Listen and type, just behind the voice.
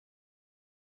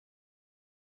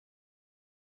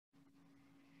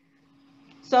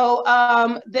So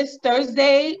this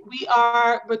Thursday, we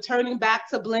are returning back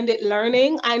to blended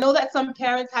learning. I know that some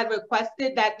parents had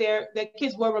requested that their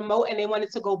kids were remote and they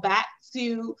wanted to go back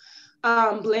to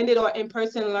blended or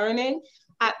in-person learning.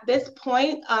 At this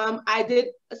point, I did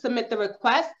submit the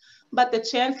request, but the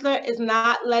chancellor is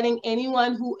not letting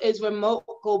anyone who is remote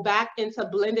go back into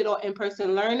blended or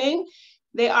in-person learning.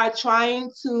 They are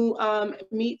trying to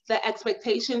meet the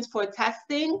expectations for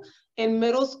testing in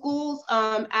middle schools,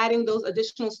 adding those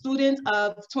additional students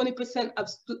of 20%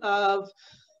 of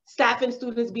staff and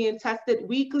students being tested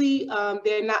weekly.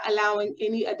 They're not allowing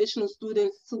any additional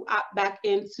students to opt back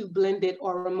into blended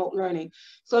or remote learning.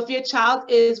 So if your child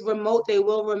is remote, they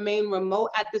will remain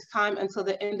remote at this time until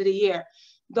the end of the year.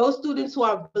 Those students who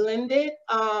are blended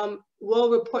will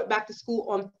report back to school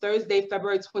on Thursday,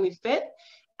 February 25th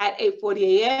at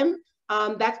 8:40 a.m.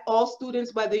 That's all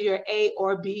students, whether you're A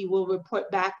or B, will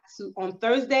report back to on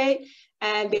Thursday,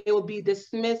 and they will be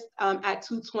dismissed at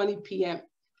 2:20 p.m.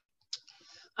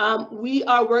 We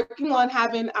are working on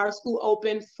having our school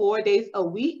open 4 days a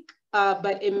week,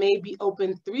 but it may be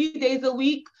open 3 days a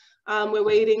week. We're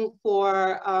waiting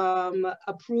for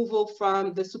approval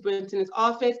from the superintendent's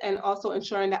office and also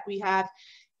ensuring that we have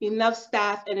enough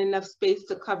staff and enough space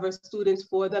to cover students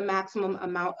for the maximum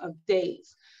amount of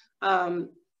days.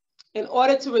 In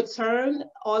order to return,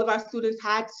 all of our students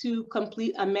had to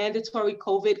complete a mandatory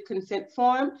COVID consent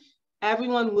form.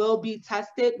 Everyone will be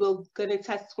tested. We're going to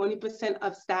test 20%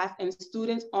 of staff and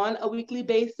students on a weekly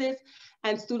basis,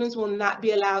 and students will not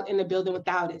be allowed in the building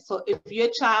without it. So if your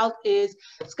child is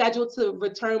scheduled to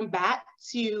return back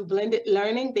to blended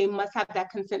learning, they must have that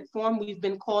consent form. We've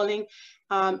been calling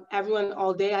everyone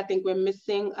all day. I think we're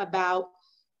missing about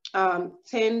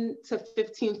 10 to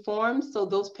 15 forms. So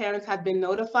those parents have been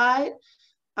notified.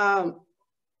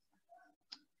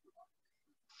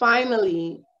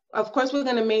 Finally, of course, we're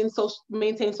going to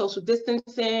maintain social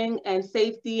distancing and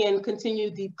safety and continue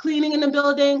deep cleaning in the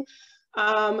building.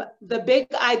 The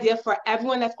big idea for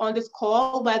everyone that's on this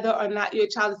call, whether or not your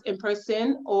child is in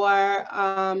person or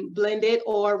blended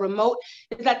or remote,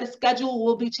 is that the schedule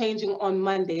will be changing on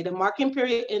Monday. The marking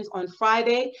period ends on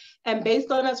Friday, and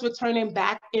based on us returning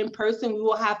back in person, we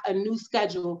will have a new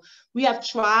schedule. We have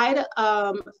tried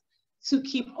to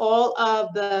keep all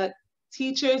of the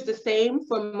teachers the same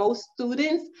for most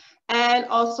students, and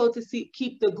also to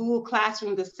keep the Google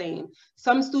Classroom the same.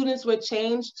 Some students were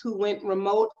changed who went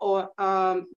remote or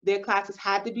their classes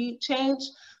had to be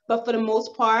changed. But for the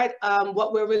most part,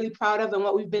 what we're really proud of and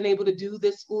what we've been able to do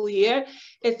this school year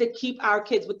is to keep our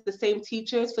kids with the same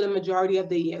teachers for the majority of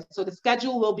the year. So the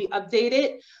schedule will be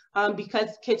updated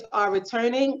because kids are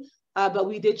returning. But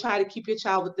we did try to keep your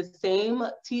child with the same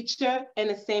teacher and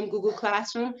the same Google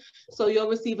Classroom. So you'll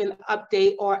receive an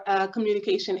update or a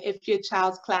communication if your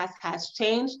child's class has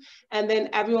changed. And then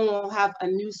everyone will have a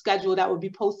new schedule that will be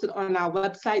posted on our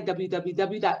website,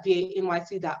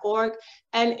 www.vanyc.org,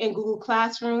 and in Google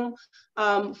Classroom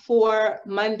for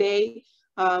Monday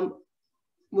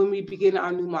when we begin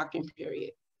our new marking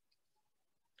period.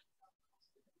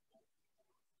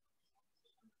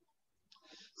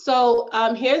 So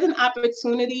here's an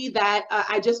opportunity that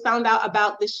I just found out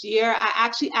about this year. I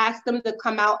actually asked them to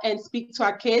come out and speak to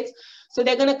our kids. So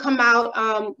they're gonna come out,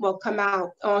 come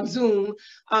out on Zoom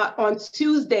on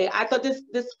Tuesday. I thought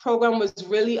this program was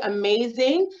really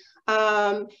amazing.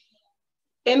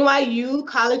 NYU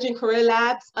College and Career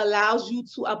Labs allows you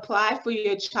to apply for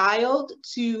your child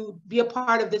to be a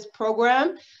part of this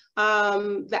program.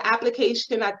 The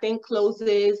application, I think,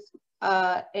 closes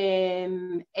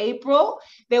in April.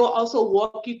 They will also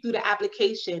walk you through the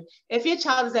application. If your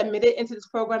child is admitted into this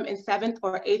program in 7th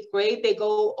or 8th grade, they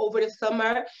go over the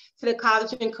summer to the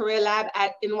College and Career Lab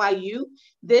at NYU.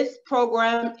 This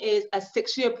program is a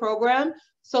 6-year program.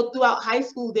 So throughout high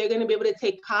school, they're going to be able to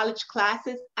take college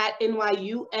classes at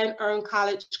NYU and earn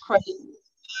college credit.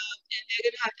 And they're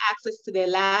going to have access to their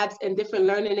labs and different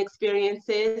learning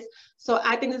experiences. So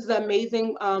I think this is an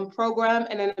amazing program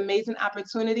and an amazing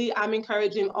opportunity. I'm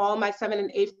encouraging all my 7th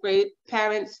and 8th grade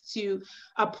parents to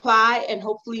apply and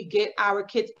hopefully get our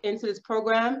kids into this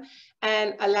program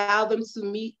and allow them to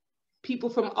meet people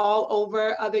from all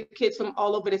over, other kids from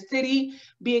all over the city,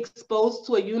 be exposed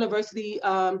to a university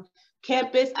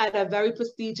campus at a very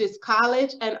prestigious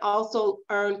college, and also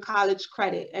earn college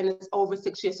credit. And it's over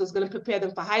 6 years. So it's going to prepare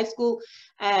them for high school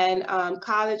and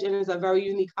college, and it's a very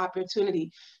unique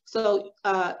opportunity. So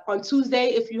on Tuesday,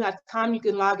 if you have time, you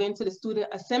can log into the student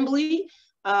assembly.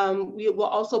 We will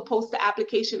also post the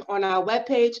application on our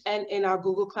webpage and in our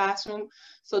Google Classroom.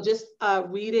 So just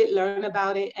read it, learn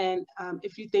about it, and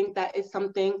if you think that is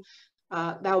something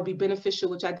that would be beneficial,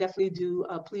 which I definitely do.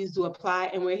 Please do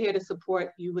apply, and we're here to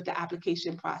support you with the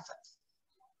application process.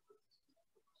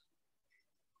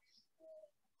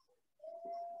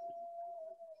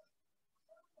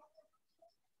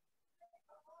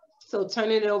 So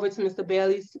turning it over to Mr.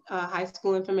 Bailey's high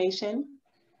school information.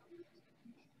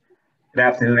 Good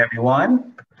afternoon,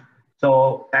 everyone.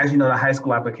 So as you know, the high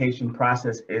school application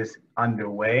process is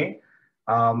underway.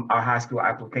 Our high school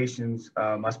applications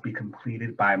must be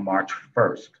completed by March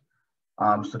 1st.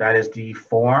 So that is the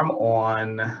form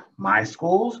on My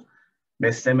Schools.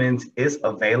 Ms. Simmons is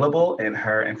available and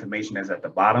her information is at the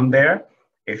bottom there.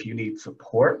 If you need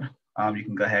support, you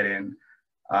can go ahead and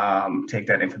take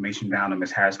that information down and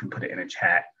Ms. Harris can put it in a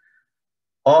chat.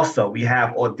 Also, we have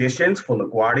auditions for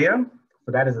LaGuardia.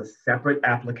 So that is a separate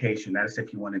application. That is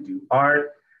if you want to do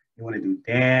art, you want to do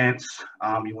dance,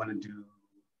 you want to do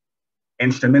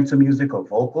instrumental music or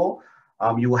vocal,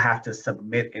 you will have to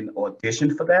submit an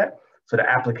audition for that. So the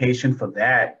application for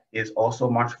that is also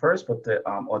March 1st, but the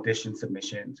audition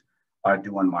submissions are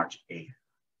due on March 8th.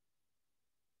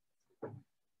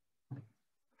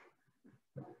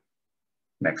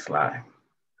 Next slide.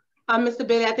 Mr.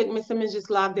 Bailey, I think Ms. Simmons just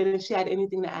logged in if she had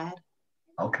anything to add.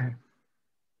 Okay.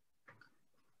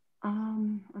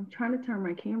 I'm trying to turn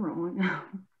my camera on.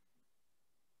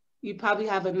 You probably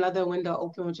have another window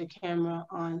open with your camera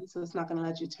on, so it's not going to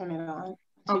let you turn it on.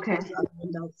 Okay.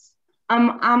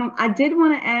 I did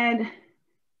want to add,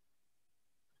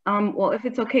 well, if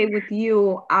it's okay with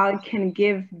you, I can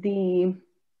give the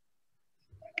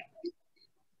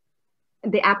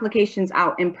applications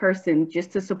out in person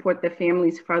just to support the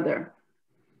families further.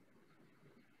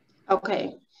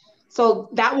 Okay. So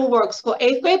that will work. So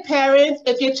 8th grade parents,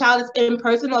 if your child is in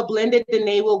person or blended, then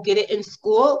they will get it in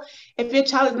school. If your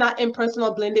child is not in person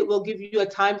or blended, we'll give you a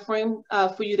time frame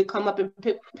for you to come up and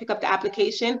pick up the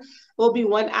application. It will be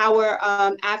 1 hour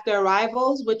after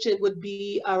arrivals, which it would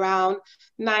be around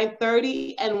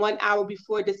 9:30, and 1 hour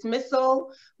before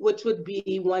dismissal, which would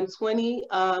be 1:20,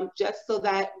 just so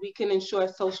that we can ensure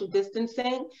social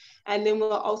distancing. And then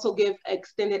we'll also give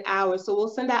extended hours. So we'll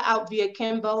send that out via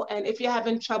Kimbo. And if you're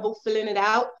having trouble filling it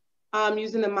out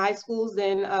using the My Schools,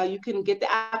 then you can get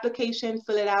the application,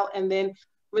 fill it out, and then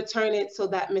return it so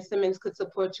that Ms. Simmons could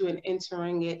support you in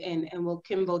entering it. And we'll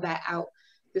Kimbo that out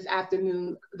this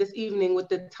evening with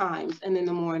the times and in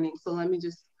the morning. So let me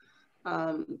just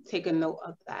take a note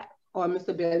of that. Or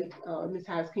Mr. Bailey, Ms.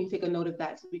 Harris, can you take a note of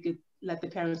that so we could let the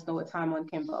parents know what time on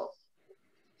Kimbo?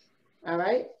 All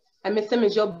right. And Ms.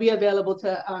 Simmons, you'll be available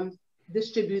to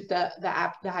distribute the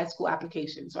high school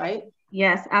applications, right?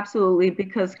 Yes, absolutely.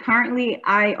 Because currently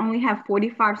I only have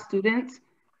 45 students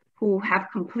who have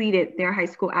completed their high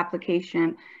school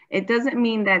application. It doesn't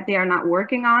mean that they are not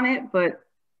working on it, but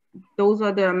those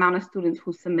are the amount of students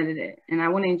who submitted it. And I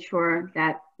want to ensure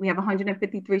that we have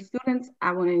 153 students.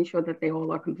 I want to ensure that they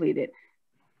all are completed.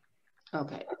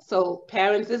 Okay, so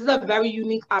parents, this is a very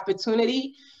unique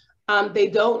opportunity.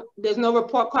 There's no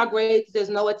report card grades, there's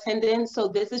no attendance. So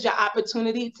this is your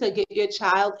opportunity to get your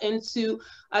child into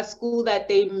a school that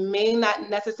they may not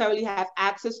necessarily have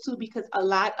access to because a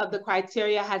lot of the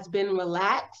criteria has been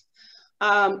relaxed.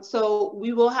 So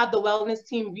we will have the wellness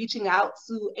team reaching out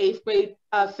to 8th grade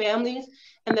families.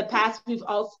 In the past, we've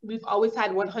always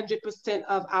had 100%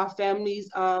 of our families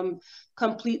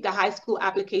complete the high school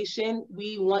application.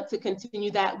 We want to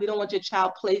continue that. We don't want your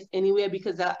child placed anywhere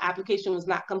because the application was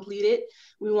not completed.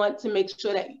 We want to make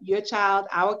sure that your child,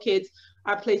 our kids,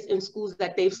 are placed in schools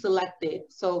that they've selected.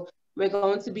 So we're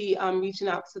going to be reaching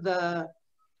out to the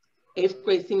 8th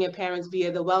grade senior parents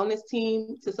via the wellness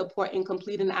team to support in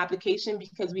completing the application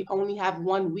because we only have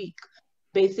 1 week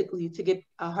basically to get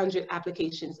 100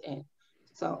 applications in.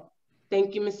 So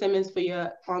thank you, Ms. Simmons, for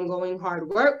your ongoing hard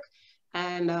work.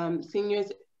 And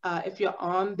seniors, if you're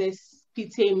on this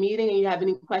PTA meeting and you have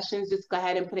any questions, just go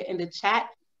ahead and put it in the chat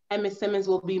and Ms. Simmons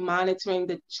will be monitoring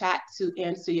the chat to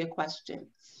answer your questions.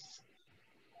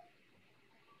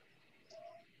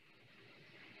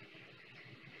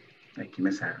 Thank you,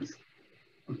 Ms. Harris.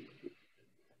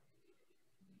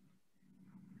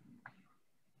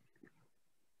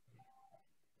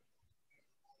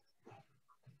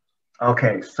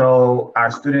 Okay, so our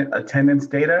student attendance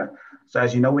data. So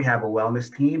as you know, we have a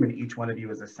wellness team and each one of you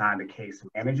is assigned a case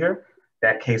manager.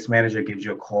 That case manager gives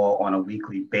you a call on a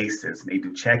weekly basis. They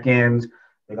do check-ins.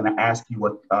 They're gonna ask you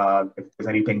what if there's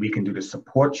anything we can do to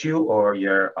support you or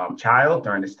your child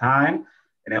during this time.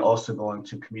 And they're also going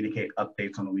to communicate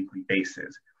updates on a weekly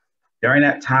basis. During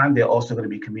that time, they're also going to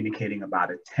be communicating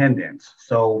about attendance.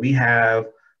 So we have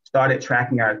started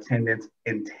tracking our attendance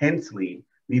intensely.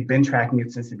 We've been tracking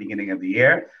it since the beginning of the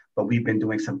year, but we've been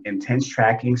doing some intense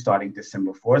tracking starting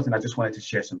December 4th. And I just wanted to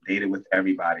share some data with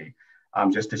everybody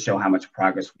just to show how much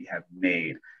progress we have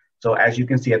made. So as you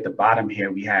can see at the bottom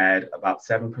here, we had about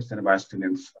 7% of our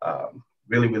students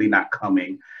really not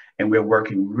coming. And we're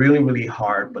working really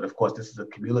hard. But of course, this is a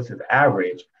cumulative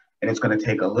average. And it's going to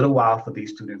take a little while for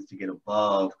these students to get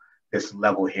above this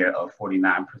level here of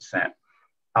 49%.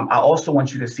 I also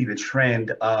want you to see the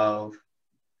trend of,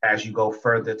 as you go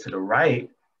further to the right,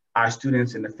 our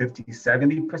students in the 50,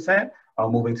 70% are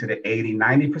moving to the 80,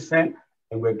 90%,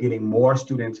 and we're getting more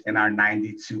students in our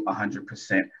 90 to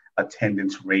 100%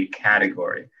 attendance rate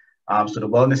category. So the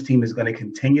wellness team is going to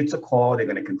continue to call, they're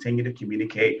going to continue to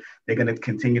communicate, they're going to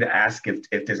continue to ask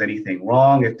if there's anything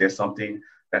wrong, if there's something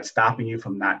that's stopping you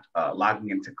from not logging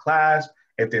into class,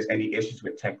 if there's any issues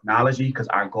with technology, because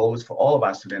our goal is for all of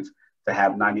our students to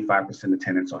have 95%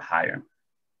 attendance or higher.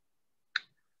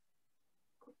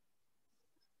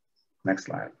 Next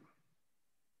slide.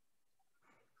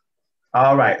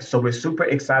 All right, so we're super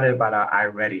excited about our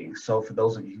iReady. So for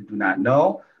those of you who do not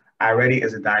know, iReady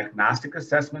is a diagnostic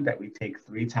assessment that we take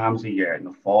 3 times a year, in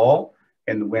the fall,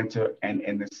 in the winter, and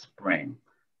in the spring.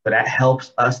 So that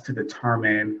helps us to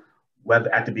determine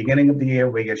whether at the beginning of the year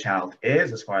where your child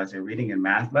is as far as their reading and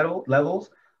math levels,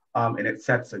 and it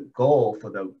sets a goal for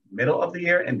the middle of the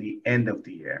year and the end of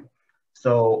the year.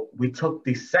 So we took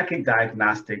the second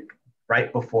diagnostic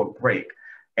right before break,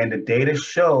 and the data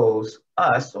shows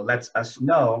us, or lets us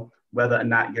know, whether or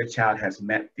not your child has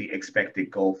met the expected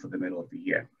goal for the middle of the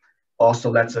year. Also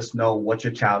lets us know what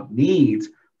your child needs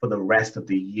for the rest of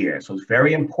the year. So it's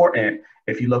very important.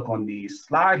 If you look on the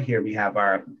slide here, we have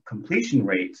our completion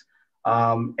rates,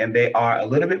 and they are a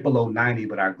little bit below 90,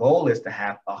 but our goal is to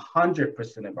have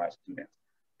 100% of our students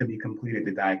to be completed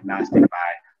the diagnostic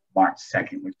by March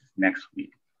 2nd, which is next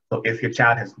week. So if your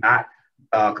child has not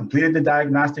completed the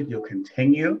diagnostic, you'll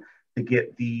continue to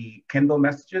get the Kindle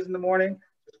messages in the morning.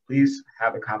 Just please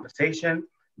have a conversation,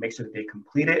 make sure that they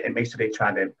complete it, and make sure they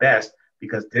try their best,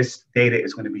 because this data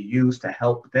is going to be used to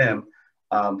help them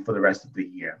for the rest of the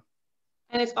year.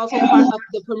 And it's also part of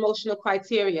the promotional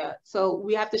criteria. So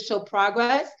we have to show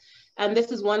progress. And this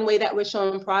is one way that we're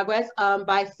showing progress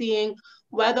by seeing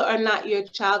whether or not your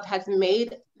child has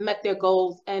met their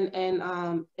goals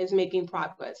and is making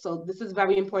progress. So this is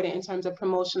very important in terms of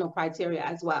promotional criteria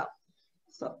as well.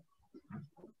 So.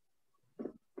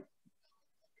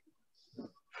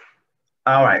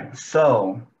 All right,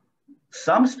 so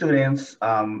some students,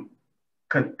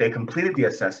 they completed the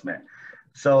assessment.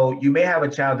 So you may have a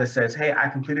child that says, hey, I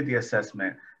completed the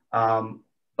assessment,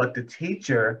 but the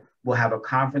teacher will have a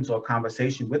conference or a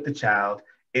conversation with the child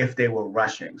if they were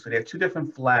rushing. So there are 2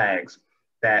 different flags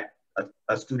that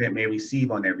a student may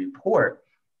receive on their report.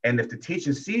 And if the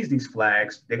teacher sees these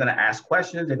flags, they're gonna ask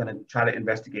questions, they're gonna try to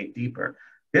investigate deeper.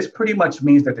 This pretty much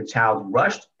means that the child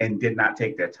rushed and did not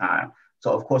take their time.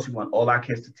 So of course we want all our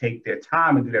kids to take their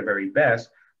time and do their very best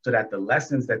so that the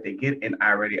lessons that they get in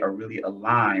iReady are really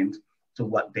aligned to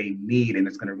what they need, and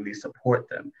it's gonna really support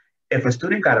them. If a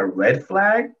student got a red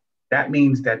flag, that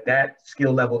means that that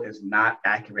skill level is not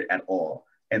accurate at all,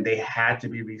 and they had to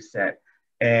be reset.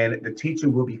 And the teacher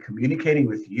will be communicating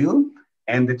with you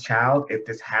and the child if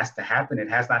this has to happen. It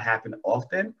has not happened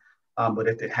often, but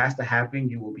if it has to happen,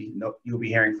 you'll be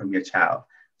hearing from your child.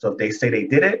 So if they say they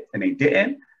did it and they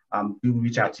didn't, do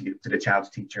reach out to the child's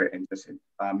teacher and just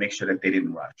make sure that they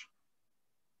didn't rush.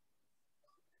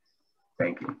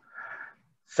 Thank you.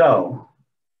 So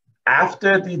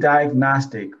after the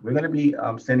diagnostic, we're going to be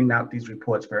sending out these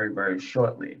reports very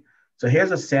shortly. So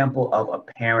here's a sample of a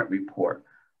parent report.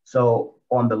 So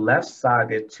on the left side,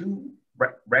 there are 2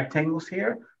 rectangles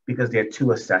here because there are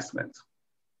 2 assessments.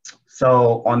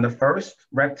 So on the first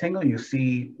rectangle, you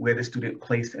see where the student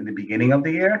placed in the beginning of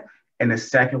the year, and the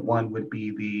second one would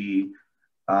be the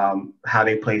how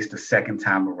they placed the second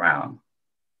time around.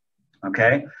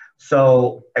 Okay.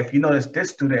 So if you notice,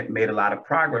 this student made a lot of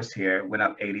progress here, went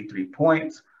up 83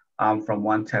 points from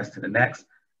one test to the next.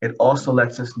 It also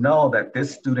lets us know that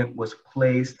this student was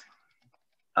placed,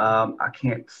 I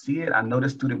can't see it. I know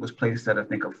this student was placed at, I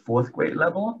think, a 4th grade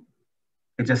level.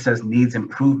 It just says needs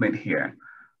improvement here,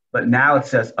 but now it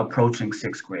says approaching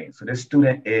 6th grade. So this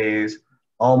student is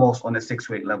almost on the 6th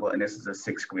grade level, and this is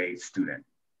a 6th grade student.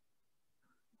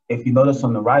 If you notice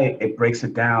on the right, it breaks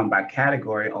it down by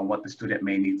category on what the student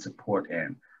may need support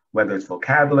in, whether it's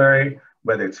vocabulary,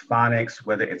 whether it's phonics,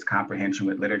 whether it's comprehension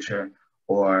with literature,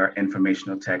 or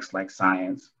informational text like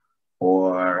science,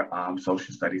 or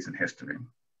social studies and history.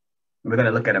 We're going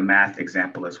to look at a math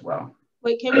example as well.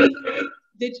 Wait,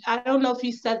 I don't know if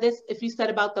you said this, if you said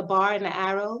about the bar and the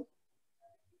arrow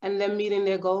and them meeting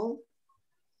their goal.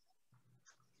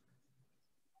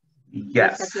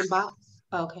 Yes. The second box?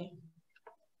 Okay.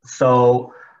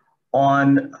 So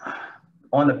on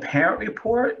the parent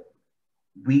report,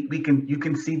 you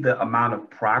can see the amount of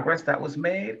progress that was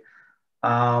made.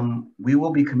 We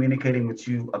will be communicating with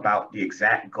you about the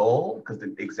exact goal, because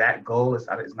the exact goal is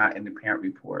not in the parent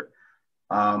report.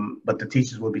 But the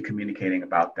teachers will be communicating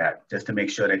about that, just to make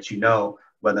sure that you know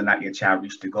whether or not your child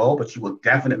reached the goal, but you will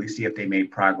definitely see if they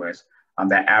made progress.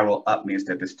 That arrow up means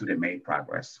that the student made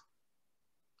progress.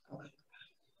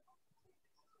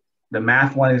 The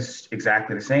math one is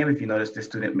exactly the same. If you notice,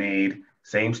 the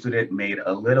same student made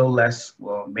a little less,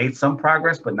 well, made some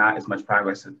progress, but not as much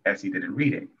progress as he did in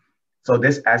reading. So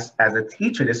this, as a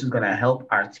teacher, this is going to help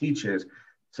our teachers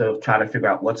to try to figure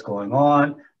out what's going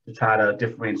on, to try to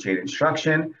differentiate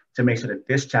instruction, to make sure that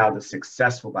this child is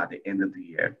successful by the end of the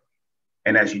year.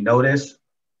 And as you notice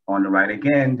on the right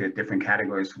again, there are different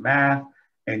categories for math,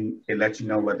 and it lets you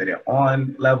know whether they're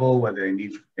on level, whether they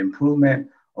need improvement,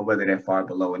 or whether they're far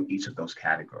below in each of those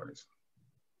categories.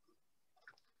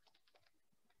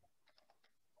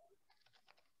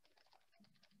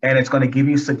 And it's going to give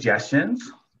you suggestions,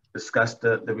 discuss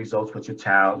the results with your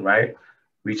child, right?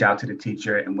 Reach out to the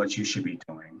teacher and what you should be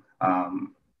doing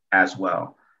as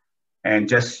well. And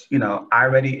just,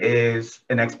 iReady is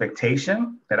an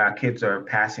expectation that our kids are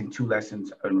passing 2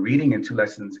 lessons in reading and 2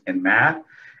 lessons in math.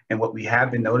 And what we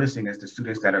have been noticing is the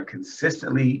students that are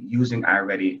consistently using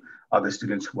iReady are the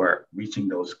students who are reaching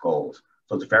those goals.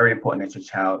 So it's very important that your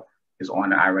child is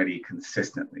on iReady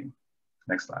consistently.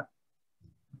 Next slide.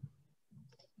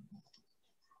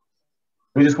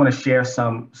 We just want to share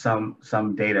some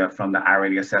data from the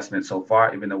iReady assessment so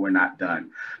far, even though we're not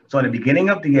done. So in the beginning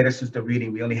of the year, this is the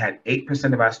reading, we only had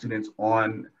 8% of our students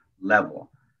on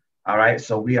level. All right,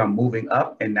 so we are moving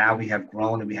up, and now we have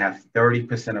grown and we have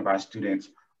 30% of our students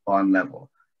on level.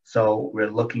 So we're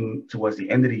looking towards the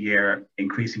end of the year,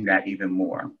 increasing that even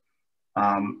more.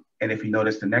 And if you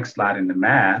notice the next slide in the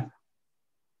math,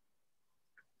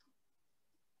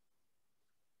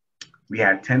 we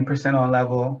had 10% on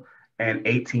level and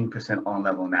 18% on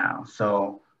level now.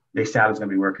 So this child is going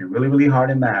to be working really, really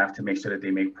hard in math to make sure that they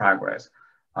make progress.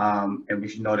 And we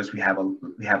should notice we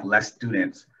have less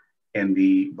students in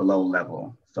the below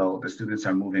level. So the students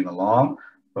are moving along,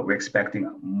 but we're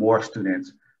expecting more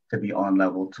students to be on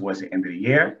level towards the end of the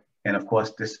year. And of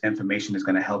course, this information is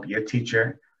going to help your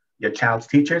teacher, your child's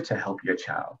teacher, to help your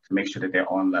child to make sure that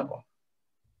they're on level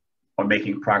or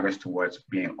making progress towards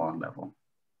being on level.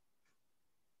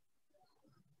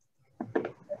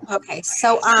 Okay,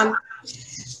 so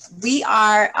we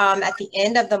are at the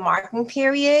end of the marking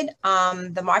period.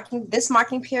 This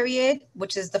marking period,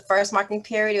 which is the first marking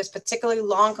period, it was particularly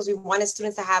long because we wanted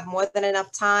students to have more than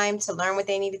enough time to learn what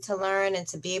they needed to learn and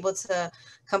to be able to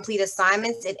complete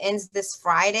assignments. It ends this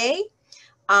Friday.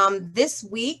 This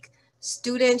week,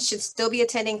 students should still be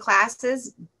attending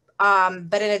classes,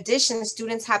 but in addition,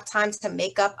 students have time to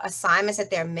make up assignments that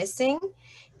they're missing.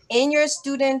 In your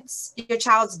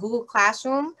child's Google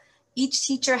Classroom, each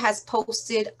teacher has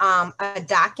posted a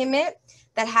document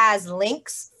that has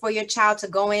links for your child to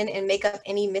go in and make up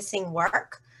any missing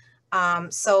work.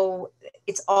 So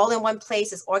it's all in one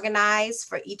place, it's organized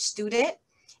for each student,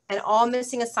 and all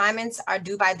missing assignments are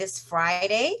due by this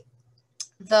Friday.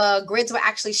 The grids were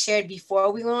actually shared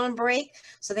before we went on break,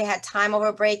 so they had time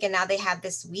over break, and now they have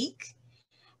this week.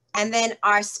 And then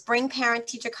our spring parent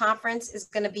teacher conference is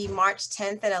going to be March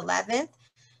 10th and 11th.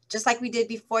 Just like we did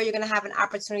before, you're going to have an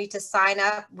opportunity to sign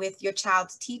up with your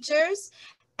child's teachers.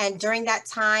 And during that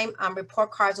time,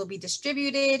 report cards will be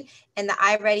distributed, and the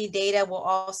iReady data will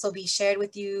also be shared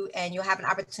with you. And you'll have an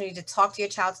opportunity to talk to your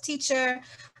child's teacher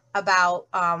about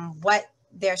what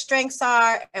their strengths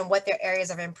are and what their areas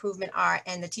of improvement are.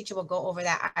 And the teacher will go over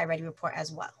that iReady report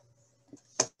as well.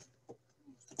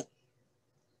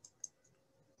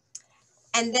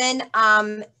 And then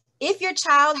if your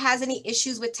child has any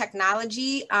issues with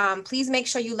technology, please make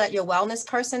sure you let your wellness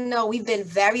person know. We've been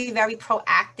very, very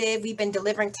proactive. We've been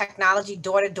delivering technology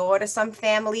door to door to some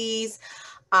families.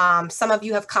 Some of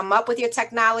you have come up with your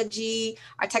technology.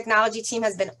 Our technology team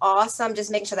has been awesome, just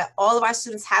making sure that all of our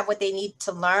students have what they need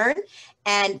to learn.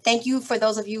 And thank you for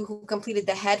those of you who completed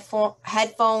the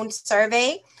headphone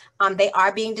survey. They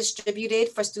are being distributed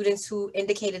for students who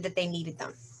indicated that they needed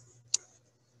them.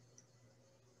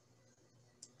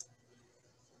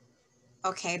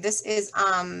 Okay, this is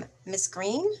Miss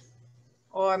Green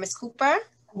or Miss Cooper.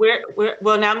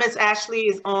 Well, now Miss Ashley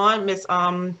is on. Miss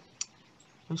Ashley.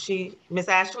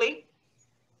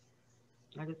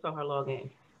 I just saw her log in.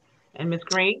 And Miss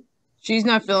Green. She's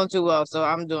not feeling too well, so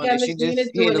I'm doing it. She's just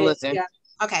here to listen. Yeah.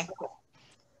 Okay.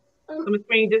 So Ms.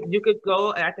 Green, you could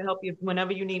go. I can help you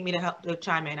whenever you need me to help to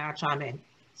chime in. I'll chime in.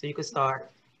 So you could start,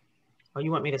 or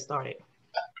you want me to start it?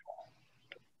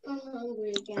 I'm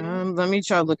hungry again. Let me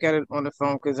try to look at it on the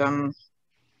phone because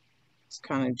it's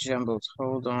kind of jumbled.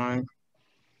 Hold on.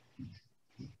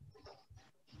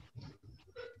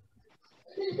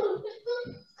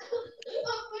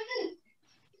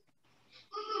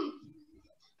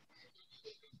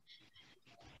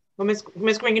 Well,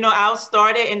 Ms. Green, I'll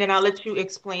start it and then I'll let you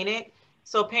explain it.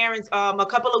 So parents, a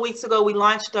couple of weeks ago, we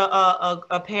launched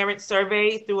a parent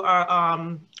survey through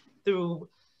our through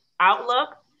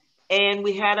Outlook, and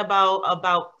we had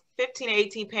about 15 to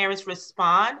 18 parents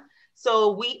respond.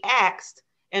 So we asked,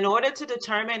 in order to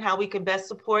determine how we can best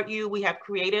support you, we have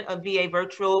created a VA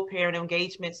virtual parent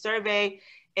engagement survey,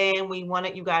 and we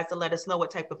wanted you guys to let us know what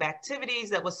type of activities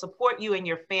that will support you and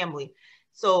your family.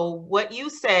 So what you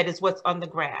said is what's on the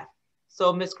graph.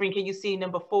 So Ms. Green, can you see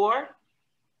number 4?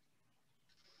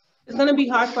 It's gonna be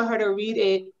hard for her to read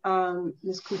it,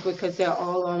 Ms. Cooper, because they're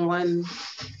all on one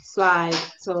slide.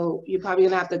 So you're probably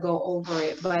gonna have to go over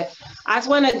it. But I just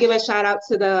wanna give a shout out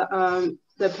to the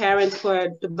parents for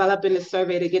developing the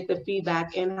survey to get the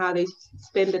feedback and how they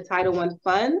spend the Title I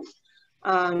funds.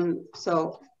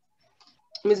 So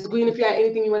Ms. Green, if you had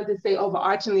anything you wanted to say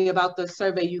overarchingly about the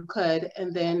survey, you could,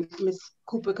 and then Ms.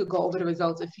 Cooper could go over the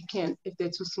results if they're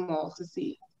too small to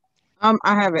see.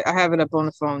 I have it up on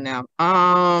the phone now.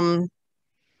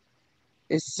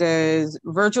 It says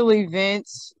virtual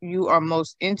events you are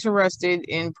most interested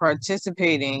in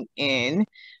participating in.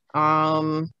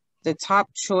 The top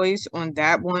choice on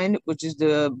that one, which is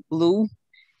the blue,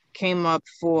 came up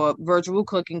for virtual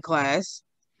cooking class.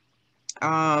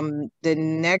 The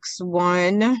next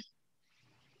one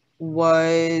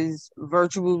was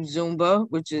virtual Zumba,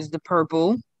 which is the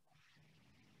purple.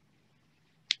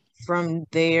 From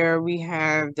there, we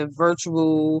have the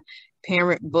virtual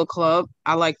parent book club.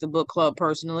 I like the book club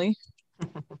personally.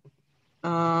 What's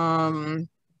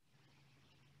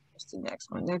the next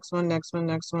one?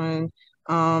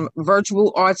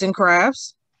 Virtual arts and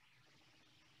crafts.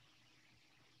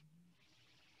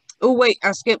 Oh, wait,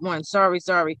 I skipped one. Sorry.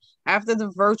 After the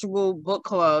virtual book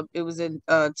club, it was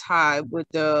a tie with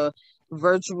the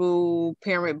virtual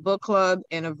parent book club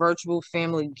and a virtual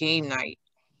family game night.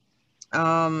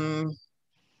 And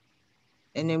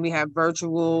then we have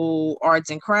virtual arts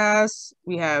and crafts.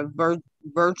 We have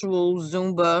virtual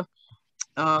Zumba,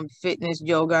 fitness,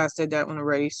 yoga. I said that one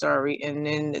already, sorry. And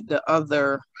then the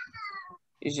other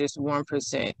is just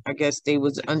 1%. I guess they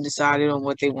was undecided on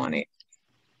what they wanted.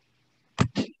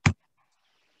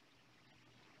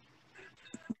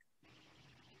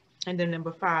 And then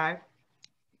number 5.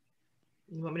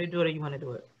 You want me to do it or you want to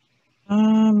do it?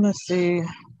 Let's see.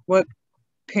 What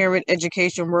parent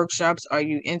education workshops are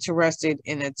you interested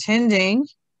in attending?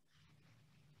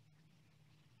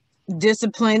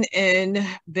 Discipline and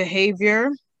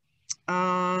behavior.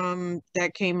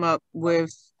 That came up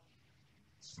with,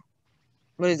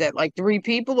 what is that, like 3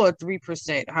 people or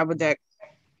 3%? How would that?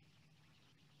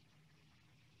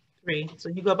 3. So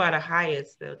you go by the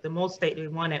highest. The most state we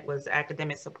wanted was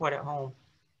academic support at home.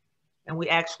 And we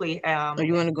actually Oh,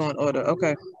 you want to go in order?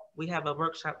 Okay. We have a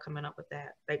workshop coming up with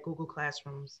that, like Google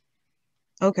Classrooms.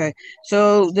 Okay,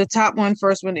 so the top one,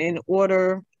 first one in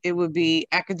order, it would be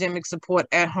academic support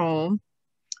at home.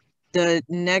 The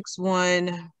next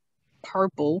one,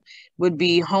 purple, would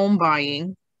be home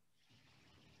buying.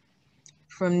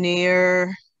 From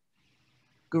there,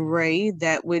 gray,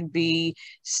 that would be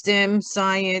STEM,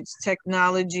 science,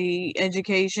 technology,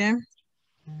 education.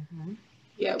 Mm-hmm.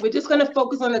 Yeah, we're just going to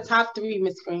focus on the top 3,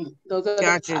 Ms. Green. Those are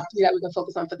Gotcha. the top 3 that we're going to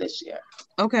focus on for this year.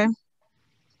 Okay.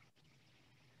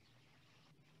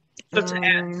 So to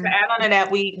add on to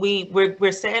that,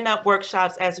 we're setting up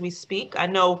workshops as we speak. I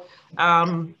know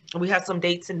we have some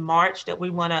dates in March that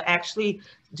we want to actually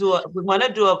do.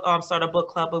 Start a book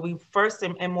club, but we first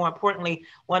and more importantly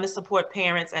want to support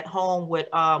parents at home with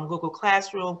Google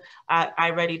Classroom,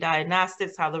 iReady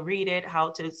diagnostics, how to read it, how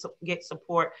to get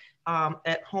support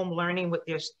at home learning with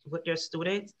your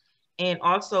students, and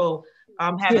also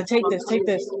having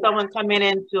someone come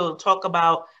in to talk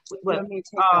about what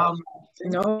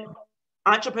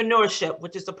entrepreneurship,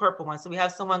 which is the purple one. So we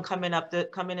have someone coming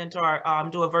into our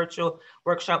do a virtual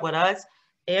workshop with us,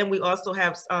 and we also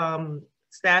have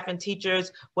staff and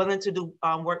teachers willing to do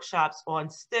workshops on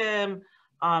STEM,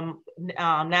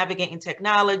 navigating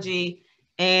technology,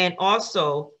 and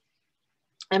also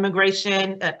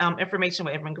immigration, information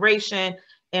with immigration,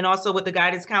 and also with the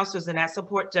guidance counselors and that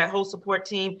whole support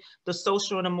team, the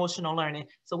social and emotional learning.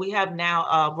 So we have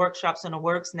now workshops in the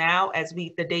works now as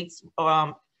the dates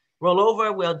roll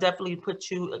over, we'll definitely put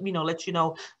you, let you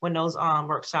know when those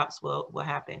workshops will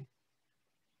happen.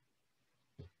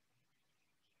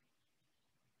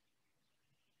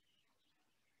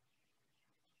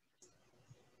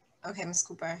 Okay, Ms.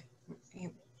 Cooper.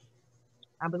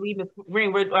 I believe it's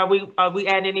Green. Are we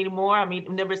adding any more? I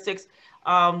mean, number 6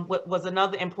 what was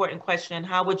another important question.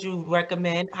 How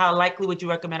likely would you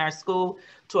recommend our school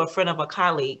to a friend of a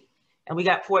colleague? And we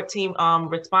got 14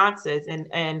 responses,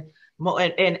 and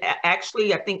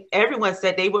actually, I think everyone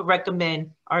said they would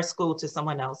recommend our school to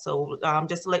someone else. So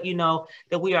just to let you know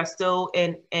that we are still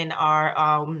in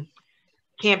our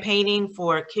campaigning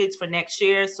for kids for next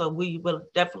year. So we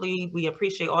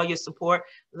appreciate all your support.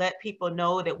 Let people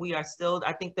know that we are still,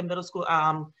 I think the middle school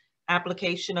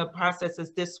application of process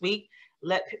is this week.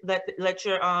 Let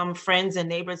your friends and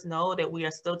neighbors know that we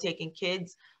are still taking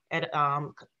kids at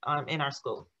in our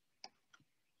school.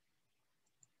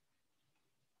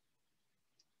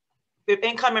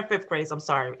 Incoming 5th grades, I'm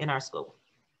sorry, in our school.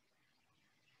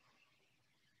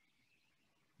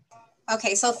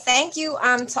 Okay, so thank you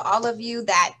to all of you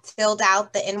that filled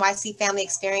out the NYC Family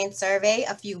Experience Survey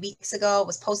a few weeks ago. It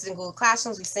was posted in Google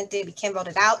Classrooms. We sent it, we Kim wrote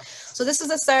it out. So this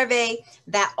is a survey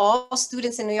that all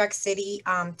students in New York City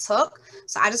took.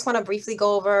 So I just want to briefly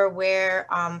go over where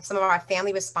some of our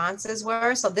family responses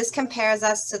were. So this compares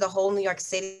us to the whole New York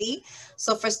City.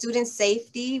 So for student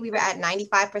safety, we were at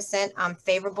 95%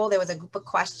 favorable. There was a group of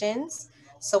questions.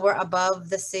 So we're above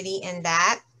the city in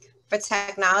that. For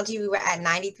technology, we were at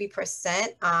 93%.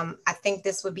 I think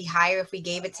this would be higher if we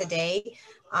gave it today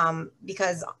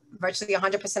because virtually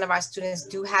 100% of our students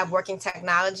do have working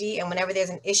technology. And whenever there's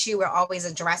an issue, we're always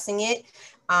addressing it,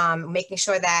 making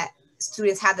sure that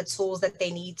students have the tools that they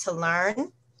need to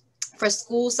learn. For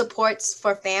school supports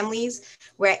for families,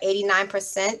 we're at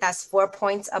 89%. That's 4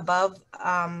 points above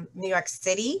New York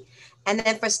City. And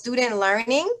then for student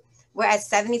learning, we're at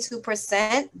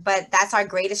 72%, but that's our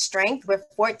greatest strength. We're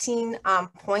 14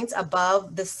 points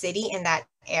above the city in that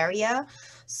area.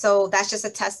 So that's just a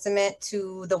testament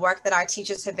to the work that our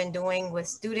teachers have been doing with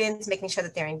students, making sure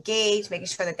that they're engaged, making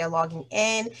sure that they're logging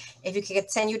in. If you can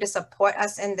continue to support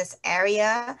us in this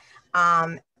area,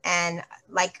 and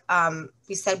like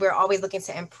we said, we're always looking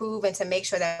to improve and to make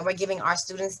sure that we're giving our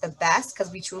students the best,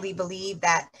 because we truly believe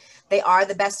that they are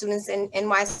the best students in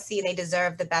NYC and they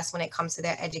deserve the best when it comes to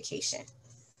their education.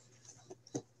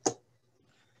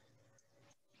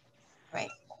 Right.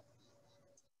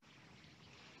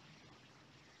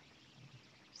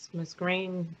 Ms.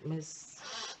 Green,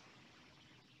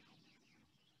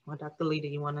 Dr. Lee, do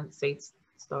you want to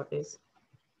start this?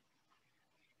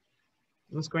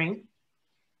 Ms. Green?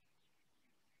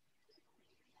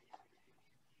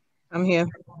 I'm here.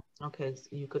 Okay, so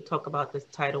you could talk about this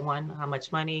Title I, how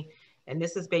much money, and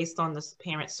this is based on this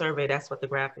parent survey. That's what the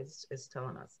graph is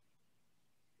telling us.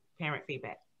 Parent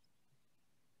feedback.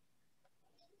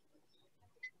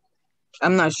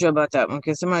 I'm not sure about that one.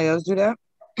 Can somebody else do that?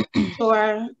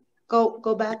 Sure.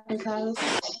 Go back, Ms. Harris.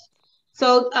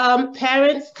 So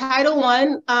parents, Title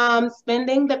I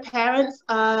spending, the parents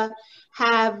have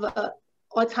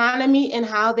autonomy in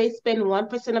how they spend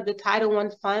 1% of the Title I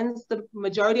funds. The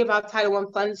majority of our Title I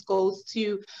funds goes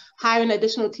to hiring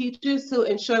additional teachers to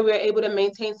ensure we're able to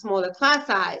maintain smaller class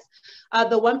size.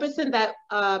 The 1% that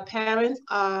parents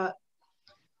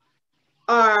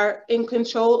are in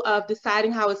control of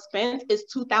deciding how it's spent is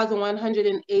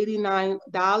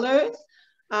 $2,189.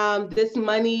 This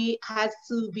money has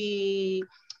to be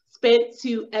spent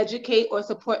to educate or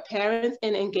support parents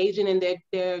in engaging in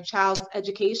their child's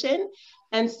education.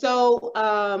 And so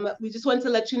we just wanted to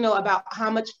let you know about how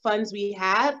much funds we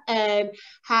have and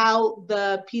how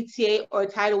the PTA or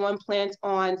Title I plans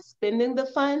on spending the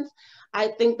funds. I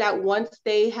think that once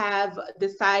they have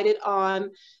decided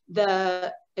on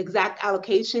the exact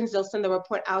allocations, they'll send the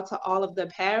report out to all of the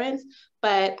parents.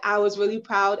 But I was really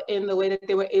proud in the way that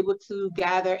they were able to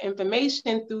gather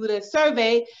information through the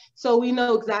survey, so we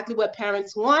know exactly what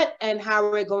parents want and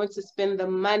how we're going to spend the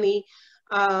money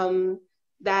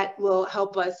that will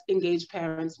help us engage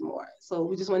parents more. So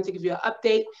we just wanted to give you an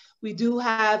update. We do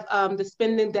have the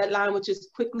spending deadline, which is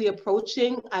quickly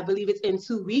approaching. I believe it's in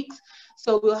 2 weeks.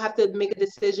 So we'll have to make a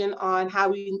decision on how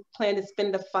we plan to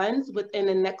spend the funds within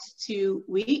the next 2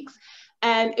 weeks.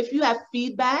 And if you have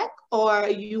feedback or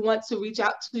you want to reach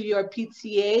out to your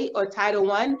PTA or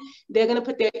Title I, they're going to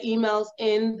put their emails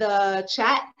in the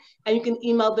chat, and you can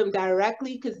email them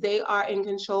directly because they are in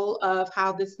control of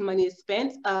how this money is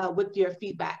spent with your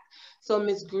feedback. So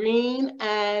Ms. Green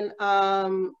and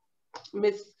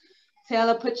Ms.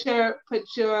 Taylor, put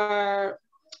your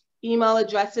email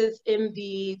addresses in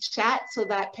the chat so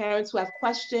that parents who have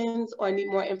questions or need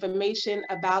more information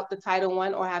about the Title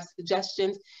I or have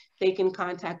suggestions, they can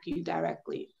contact you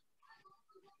directly.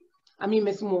 I mean,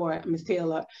 Ms. Moore, Ms.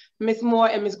 Taylor. Ms. Moore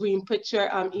and Ms. Green, put your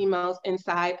emails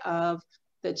inside of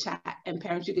the chat, and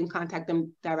parents, you can contact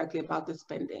them directly about the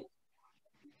spending.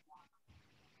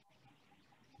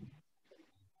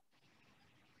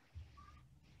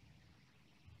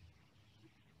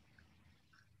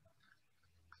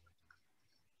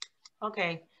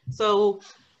 Okay, so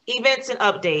events and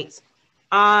updates.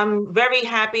 I'm very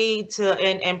happy to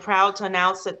and proud to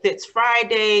announce that this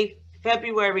Friday,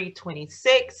 February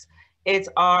 26th, it's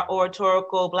our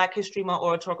oratorical, Black History Month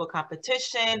oratorical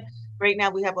competition. Right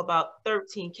now we have about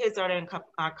 13 kids that are in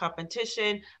our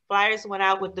competition. Flyers went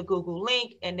out with the Google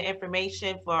link and the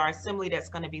information for our assembly that's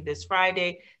going to be this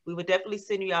Friday. We would definitely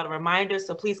send you out a reminder,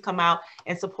 so please come out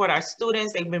and support our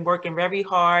students. They've been working very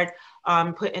hard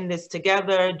putting this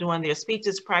together, doing their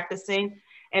speeches, practicing.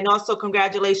 And also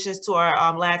congratulations to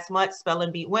our last month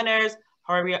spelling bee winners.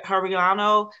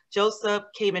 Hariano Joseph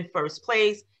came in first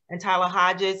place and Tyler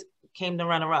Hodges came the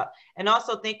runner-up. And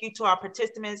also thank you to our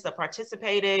participants that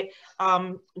participated,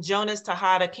 Jonas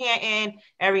Tejada Canton,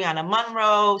 Ariana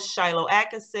Monroe, Shiloh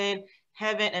Atkinson,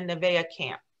 Heaven, and Nevaeh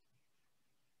Camp.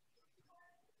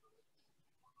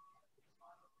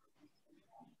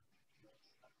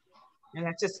 And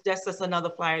that's just another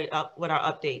flyer up with our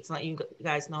updates, let you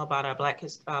guys know about our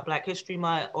Black History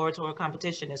Month oratory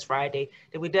competition this Friday.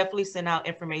 That we definitely send out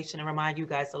information and remind you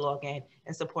guys to log in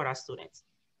and support our students.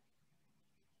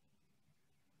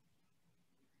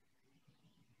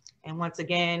 And once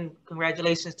again,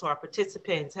 congratulations to our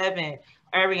participants, Heaven,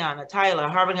 Ariana, Tyler,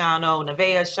 Hariano,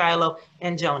 Nevaeh, Shiloh,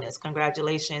 and Jonas.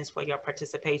 Congratulations for your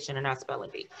participation in our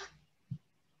spelling bee.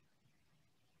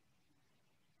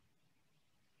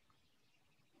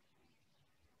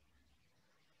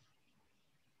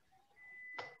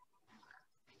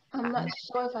 I'm not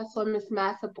sure if I saw Miss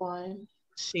Massap on.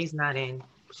 She's not in.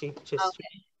 She just.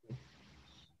 Okay.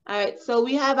 All right, so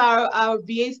we have our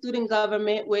VA student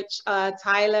government, which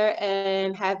Tyler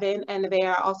and Heaven and they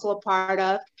are also a part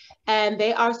of, and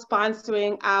they are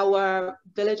sponsoring our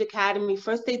Village Academy.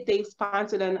 First, they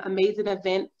sponsored an amazing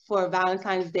event for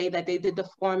Valentine's Day that they did the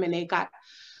form and they got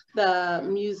the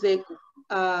music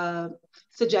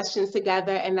suggestions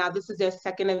together, and now this is their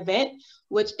second event,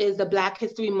 which is the Black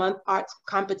History Month Arts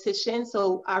Competition.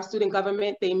 So our student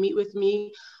government, they meet with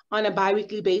me on a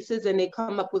bi-weekly basis and they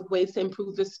come up with ways to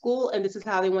improve the school, and this is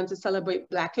how they want to celebrate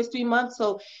Black History Month.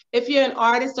 So if you're an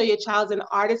artist or your child's an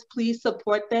artist, please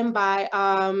support them by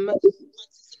participating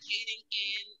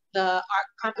in the art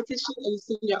competition and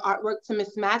send your artwork to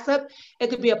Miss Massap. It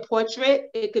could be a portrait,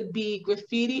 it could be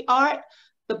graffiti art,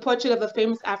 the portrait of a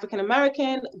famous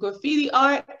African-American, graffiti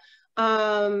art,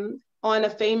 on a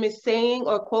famous saying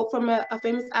or quote from a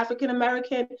famous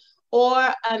African-American,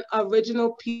 or an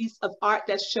original piece of art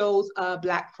that shows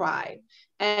Black pride.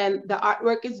 And the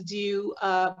artwork is due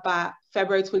by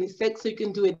February 26th, so you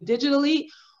can do it digitally,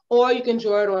 or you can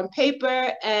draw it on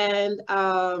paper and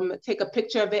take a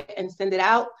picture of it and send it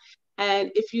out.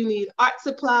 And if you need art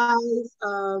supplies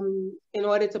in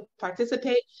order to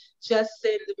participate, just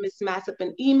send Ms. Massap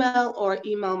an email or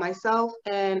email myself,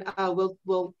 and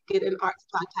we'll get an art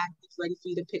supply package ready for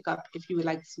you to pick up if you would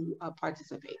like to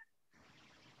participate.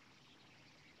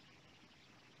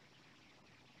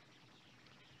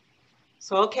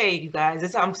 So, okay, you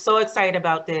guys, I'm so excited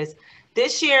about this.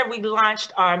 This year, we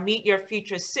launched our Meet Your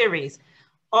Future series.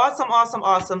 Awesome, awesome,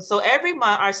 awesome. So every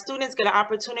month, our students get an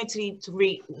opportunity to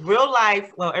read real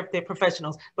life, well, if they're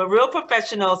professionals, but real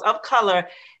professionals of color,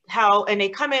 and they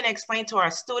come in and explain to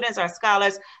our students, our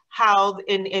scholars, how,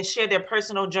 and share their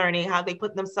personal journey, how they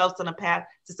put themselves on a path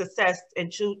to success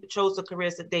and chose the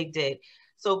careers that they did.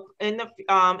 So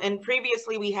and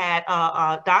previously we had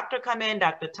a doctor come in,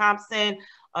 Dr. Thompson,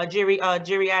 a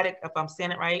geriatric, if I'm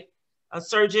saying it right, a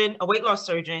surgeon, a weight loss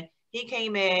surgeon. He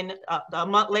came in a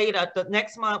month later. The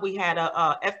next month, we had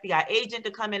a FBI agent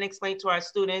to come in and explain to our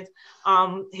students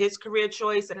his career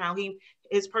choice and how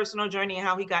his personal journey and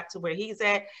how he got to where he's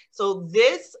at. So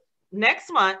this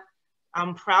next month,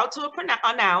 I'm proud to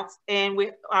announce, and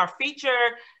with our feature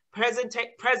our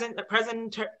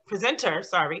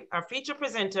feature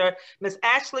presenter, Ms.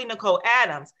 Ashley Nicole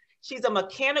Adams. She's a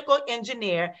mechanical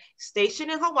engineer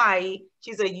stationed in Hawaii.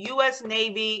 She's a U.S.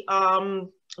 Navy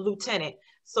lieutenant.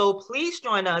 So please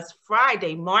join us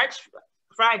Friday, March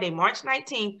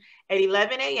 19th at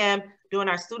 11 a.m. during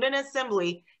our student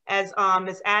assembly as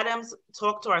Ms. Adams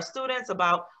talked to our students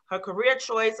about her career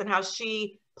choice and how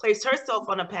she placed herself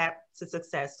on a path to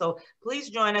success. So please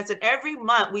join us. And every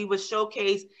month we will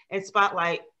showcase and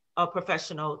spotlight a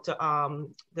professional to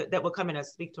that will come in and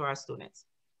speak to our students.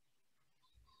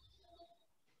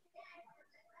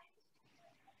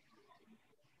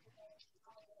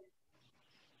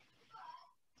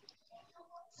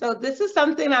 So this is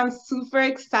something I'm super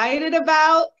excited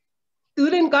about.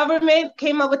 Student government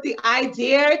came up with the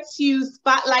idea to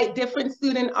spotlight different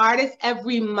student artists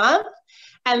every month.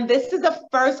 And this is the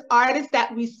first artist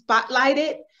that we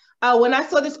spotlighted. When I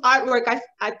saw this artwork,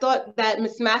 I thought that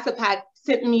Ms. Massip had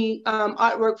sent me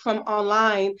artwork from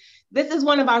online. This is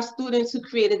one of our students who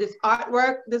created this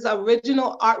artwork. This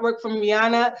original artwork from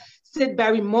Rihanna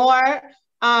Sidbury Moore.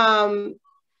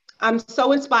 I'm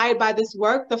so inspired by this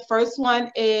work. The first one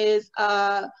is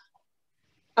a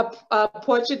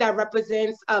portrait that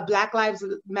represents a Black Lives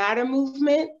Matter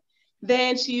movement.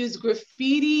 Then she used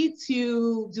graffiti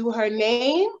to do her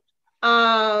name.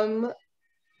 And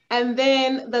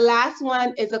then the last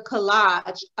one is a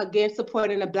collage, again,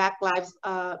 supporting the Black Lives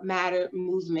Matter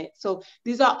movement. So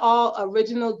these are all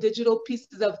original digital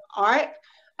pieces of art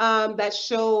that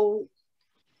show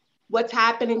what's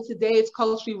happening today. Is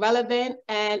culturally relevant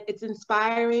and it's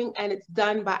inspiring, and it's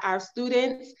done by our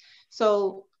students.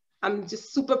 So I'm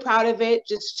just super proud of it.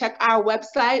 Just check our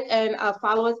website and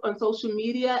follow us on social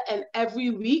media. And every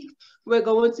week we're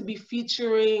going to be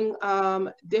featuring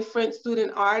different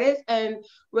student artists, and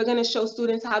we're going to show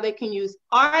students how they can use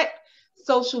art,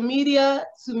 social media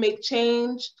to make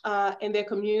change in their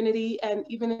community and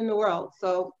even in the world.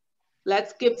 So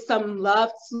let's give some love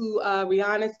to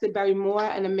Rihanna Sidbury Moore,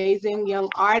 an amazing young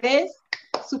artist.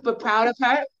 Super proud of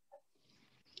her.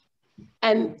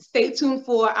 And stay tuned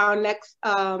for our next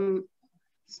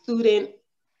student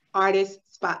artist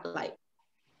spotlight.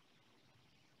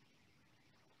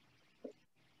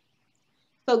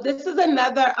 So this is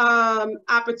another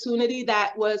opportunity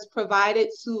that was provided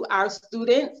to our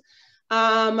students.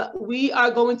 We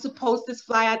are going to post this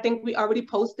flyer. I think we already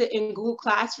posted in Google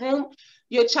Classroom.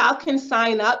 Your child can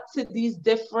sign up to these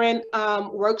different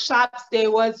workshops.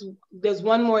 There's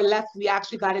one more left. We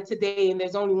actually got it today, and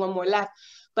there's only one more left.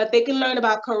 But they can learn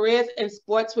about careers in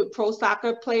sports with pro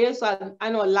soccer players. So I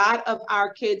know a lot of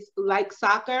our kids like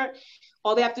soccer.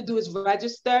 All they have to do is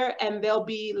register, and they'll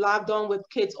be logged on with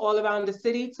kids all around the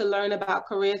city to learn about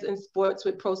careers in sports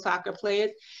with pro soccer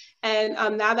players. And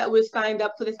now that we're signed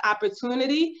up for this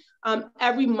opportunity,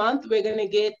 every month we're going to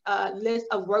get a list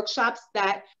of workshops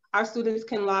that our students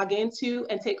can log into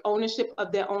and take ownership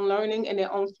of their own learning and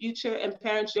their own future. And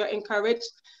parents, you're encouraged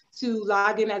to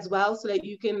log in as well so that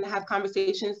you can have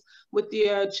conversations with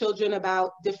your children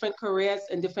about different careers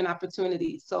and different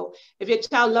opportunities. So if your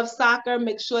child loves soccer,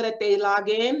 make sure that they log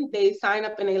in, they sign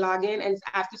up and they log in, and it's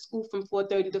after school from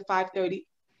 4:30 to 5:30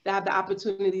 to have the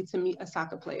opportunity to meet a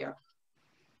soccer player.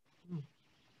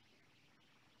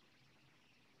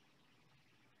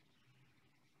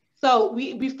 So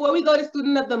before we go to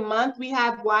Student of the Month, we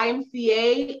have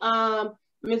YMCA,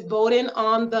 Ms. Bowden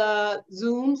on the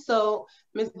Zoom. So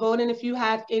Ms. Bowden, if you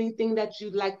have anything that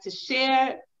you'd like to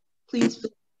share, please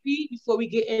feel free before we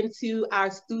get into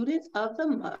our Students of the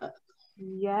Month.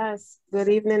 Yes, good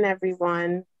evening,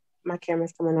 everyone. My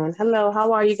camera's coming on. Hello,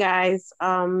 how are you guys?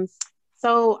 As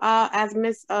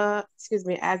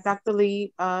Dr.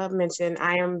 Lee mentioned,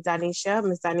 I am Danisha,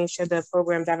 Ms. Danisha, the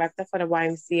Program Director for the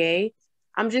YMCA.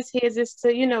 I'm just here to,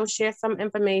 share some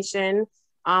information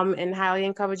and highly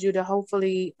encourage you to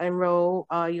hopefully enroll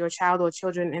your child or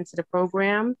children into the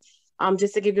program.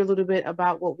 Just to give you a little bit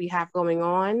about what we have going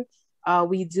on.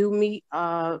 We do meet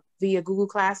via Google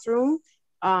Classroom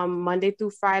Monday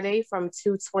through Friday from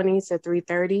 2:20 to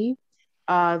 3:30.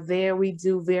 There we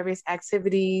do various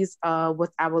activities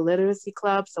with our literacy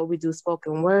club. So we do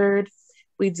spoken word,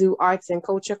 we do arts and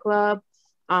culture club.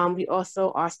 We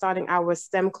also are starting our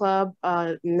STEM club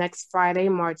next Friday,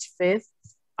 March 5th.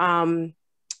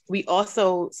 We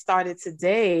also started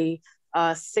today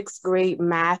 6th grade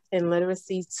math and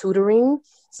literacy tutoring.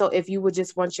 So if you would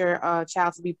just want your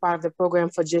child to be part of the program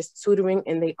for just tutoring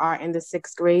and they are in the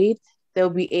 6th grade, they'll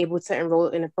be able to enroll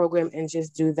in the program and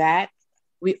just do that.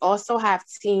 We also have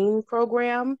teen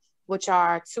program, which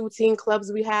are 2 teen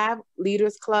clubs we have,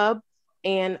 Leaders Club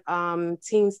and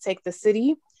Teens Take the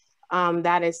City.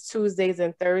 That is Tuesdays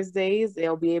and Thursdays.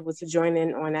 They'll be able to join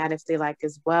in on that if they like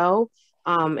as well.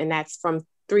 And that's from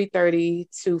 3:30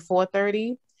 to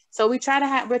 4:30. So we're trying to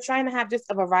have just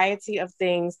a variety of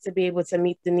things to be able to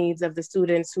meet the needs of the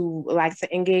students who like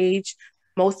to engage.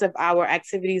 Most of our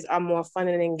activities are more fun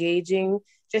and engaging,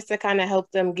 just to kind of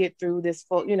help them get through this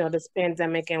this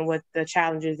pandemic and what the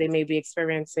challenges they may be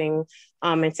experiencing,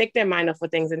 and take their mind off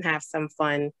of things and have some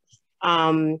fun.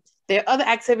 There are other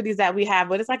activities that we have,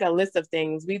 but it's like a list of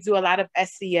things. We do a lot of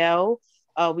SEL.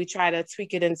 We try to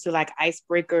tweak it into like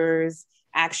icebreakers,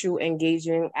 actual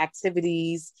engaging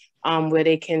activities, where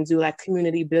they can do like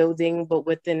community building, but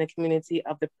within the community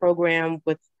of the program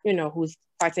with, you know, who's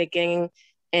partaking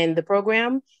in the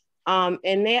program.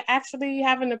 And they're actually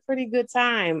having a pretty good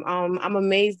time. I'm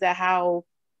amazed at how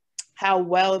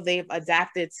well they've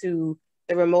adapted to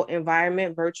the remote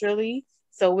environment virtually.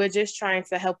 So we're just trying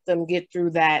to help them get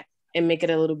through that and make it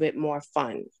a little bit more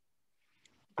fun.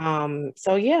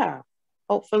 So yeah,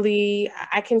 hopefully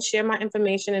I can share my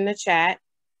information in the chat.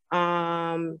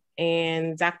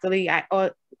 And Dr. Lee,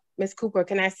 Ms. Cooper,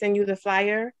 can I send you the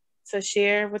flyer to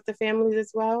share with the families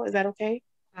as well? Is that okay?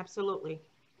 Absolutely.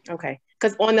 Okay,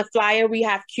 because on the flyer, we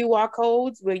have QR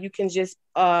codes where you can just,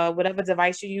 whatever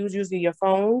device you use, usually your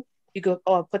phone, you go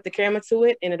put the camera to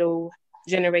it and it'll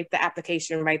generate the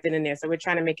application right then and there. So we're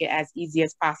trying to make it as easy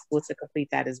as possible to complete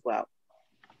that as well.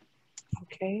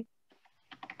 Okay.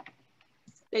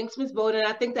 Thanks, Ms. Bowden.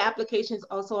 I think the application is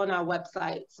also on our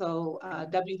website. So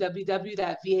www.vanyc.org,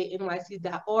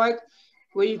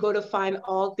 where you go to find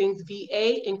all things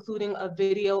VA, including a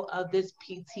video of this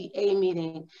PTA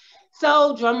meeting.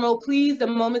 So drum roll, please, the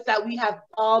moments that we have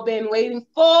all been waiting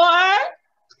for.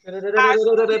 The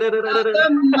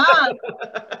month.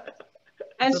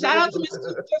 And shout out to Ms.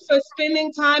 Cooper for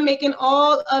spending time making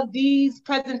all of these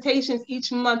presentations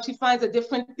each month. She finds a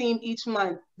different theme each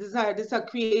month. This is her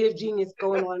creative genius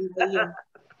going on right here.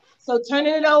 So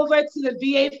turning it over to the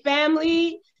VA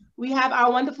family, we have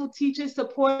our wonderful teachers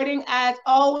supporting as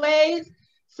always.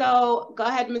 So go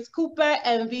ahead, Ms. Cooper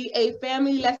and VA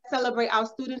family. Let's celebrate our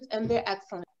students and their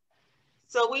excellence.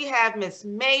 So we have Miss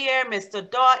Mayer, Mr.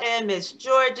 Dalton, Miss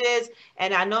Georges,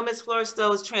 and I know Miss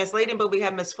Floristow is translating, but we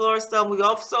have Miss Floristow. We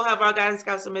also have our guidance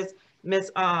counselor, Miss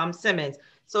Simmons.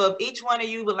 So if each one of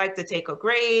you would like to take a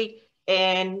grade,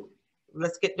 and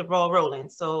let's get the ball rolling.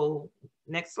 So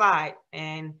next slide.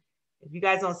 And if you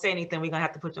guys don't say anything, we're gonna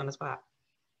have to put you on the spot.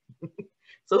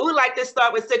 So who would like to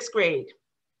start with 6th grade?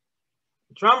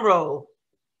 Drum roll.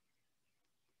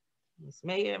 Miss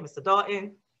Mayer, Mr.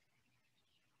 Dalton.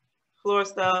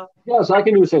 Floristow. Yes, I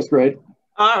can do 6th grade.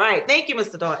 All right, thank you,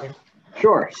 Mr. Dalton.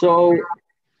 Sure. So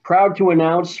proud to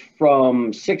announce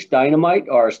from 6 Dynamite,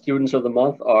 our students of the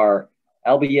month are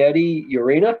Albietti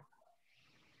Urena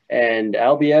and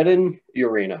Albietin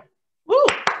Urena. Woo!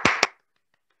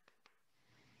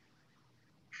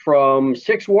 From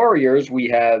 6 Warriors, we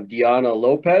have Diana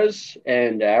Lopez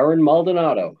and Aaron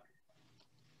Maldonado.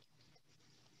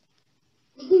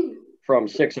 From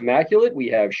 6 Immaculate, we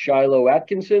have Shiloh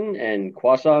Atkinson and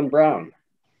Kwasan Brown.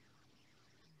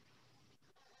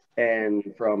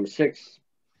 And from 6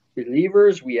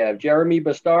 Believers, we have Jeremy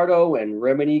Bastardo and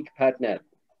Reminique Patnet.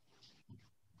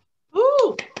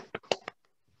 Woo!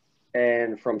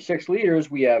 And from 6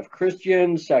 Leaders, we have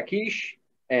Christian Sakish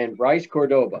and Bryce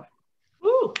Cordoba.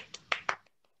 Woo!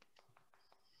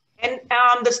 And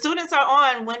the students are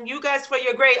on. When you guys, for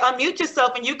your grade, unmute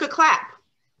yourself and you could clap.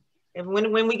 And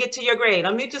when we get to your grade,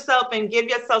 unmute yourself and give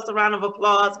yourselves a round of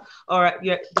applause or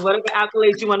whatever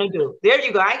accolades you want to do. There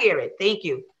you go. I hear it. Thank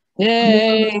you.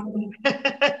 Yay.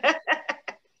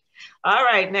 All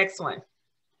right, next one.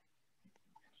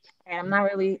 And I'm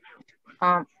not really,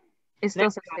 it's still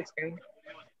 6th grade.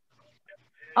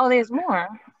 Oh, there's more.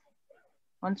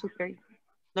 1, 2, 3.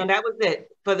 No, that was it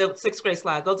for the 6th grade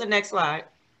slide. Go to the next slide.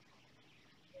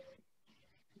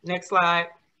 Next slide.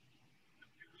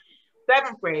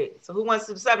 7th grade. So who wants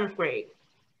to do 7th grade?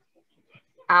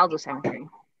 I'll do 7th grade.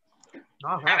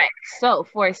 All right. All right. So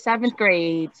for 7th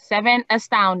grade, 7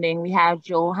 Astounding, we have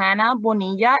Johanna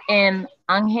Bonilla and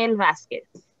Angel Vasquez.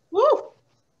 Woo!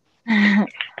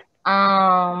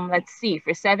 Let's see.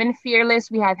 For 7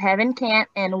 Fearless, we have Heaven Kant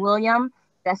and William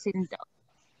Jacinto.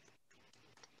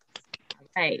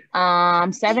 Right.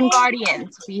 7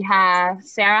 Guardians, we have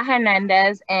Sarah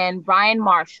Hernandez and Brian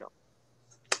Marshall.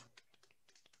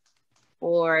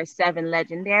 For 7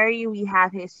 Legendary, we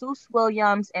have Jesus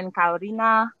Williams and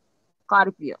Carolina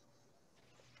Carpio.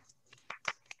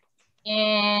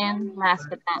 And last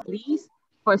but not least,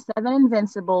 for 7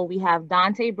 Invincible, we have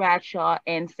Dante Bradshaw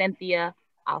and Cynthia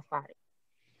Alfari.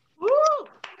 Woo!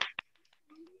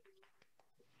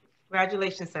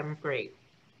 Congratulations, 7th grade.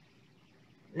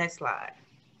 Next slide.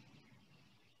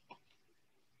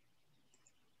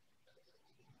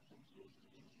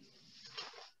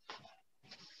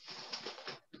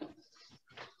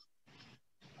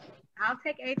 I'll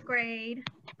take 8th grade.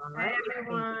 All right. Hi,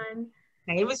 everyone.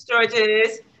 Hey, Miss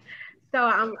Georges.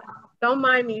 So don't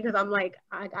mind me because I'm like,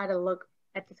 I gotta look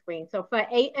at the screen. So for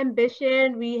 8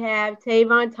 Ambition, we have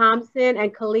Tavon Thompson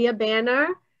and Kalia Banner.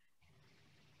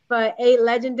 For 8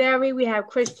 Legendary, we have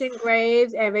Christian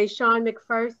Graves and Rayshawn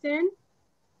McPherson.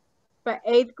 For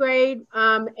 8th grade,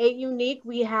 8 unique,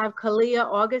 we have Kalia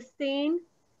Augustine.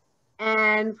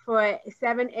 And for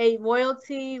 7-8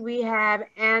 royalty, we have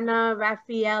Anna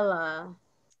Rafaela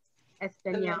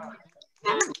Espanol.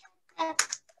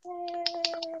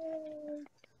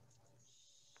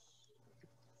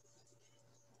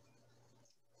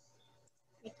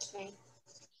 Okay.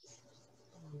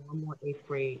 One more 8th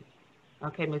grade.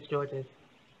 Okay, Miss Georges.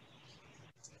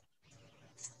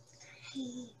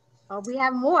 Oh, we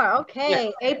have more.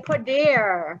 Okay. Yeah. 8 per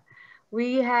dare.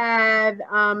 We have,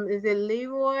 is it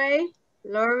Leroy,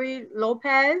 Lori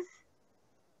Lopez?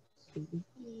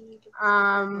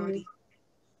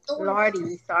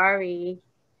 Lordy, sorry.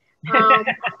 For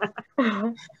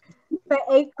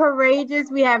 8 courageous,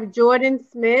 we have Jordan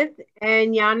Smith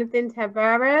and Jonathan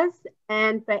Tavares.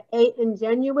 And for 8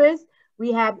 ingenuous,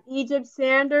 we have Egypt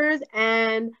Sanders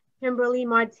and Kimberly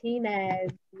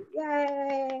Martinez.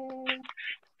 Yay!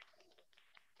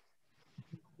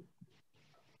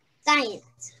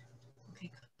 Science.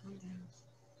 Okay, calm down.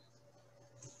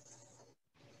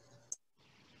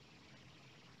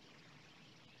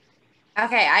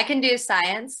 Okay, I can do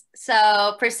science.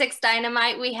 So for 6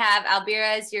 dynamite, we have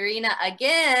Albiraz Urina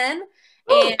again.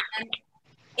 Ooh. And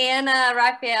Anna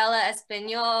Rafaela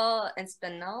Espinol,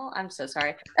 I'm so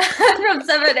sorry, from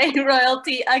 7-8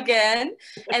 royalty again.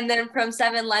 And then from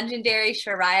 7 legendary,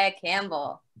 Shariah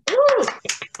Campbell. Ooh.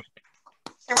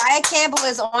 Shariah Campbell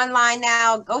is online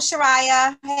now. Go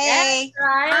Shariah. Hey. Yes,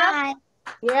 Shariah. Hi.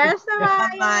 Yes,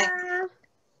 Shariah.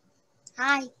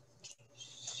 Hi.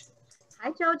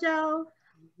 Hi, JoJo.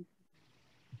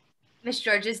 Miss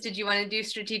Georges, did you want to do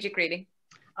strategic reading?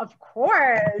 Of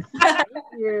course. Thank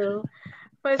you.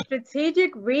 For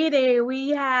strategic reading,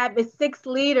 we have the 6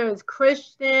 leaders,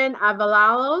 Christian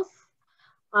Avalalos.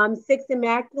 6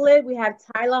 immaculate, we have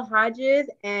Tyler Hodges,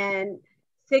 and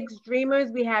 6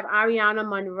 dreamers, we have Ariana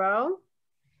Monroe.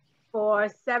 For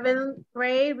 7th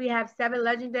grade, we have 7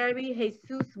 legendary,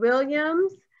 Jesus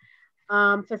Williams.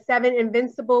 For 7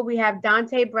 invincible, we have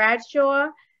Dante Bradshaw.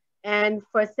 And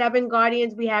for 7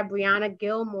 guardians, we have Brianna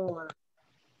Gilmore.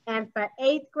 And for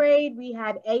 8th grade, we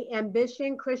have 8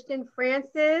 ambition, Christian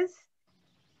Francis.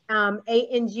 8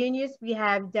 ingenious, we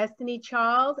have Destiny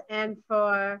Charles. And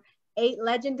for 8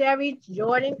 legendary,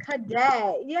 Jordan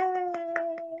Cadet. Yay!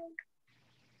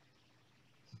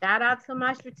 Shout out to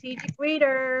my strategic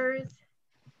readers.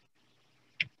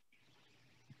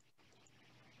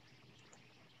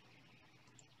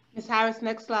 Ms. Harris,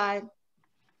 next slide.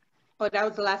 Oh, that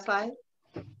was the last slide?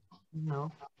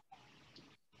 No.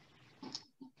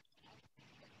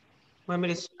 Want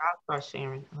me to I'll start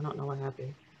sharing. I don't know what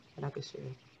happened, but I could share.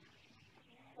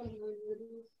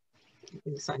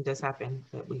 Something just happened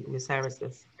that Ms. Harris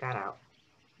just got out.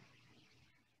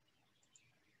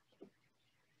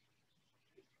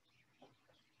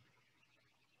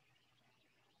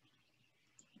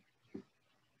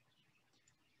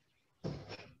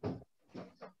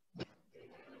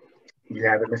 You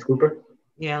have it, Ms. Cooper?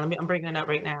 Yeah, I'm bringing it up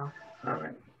right now. All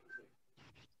right.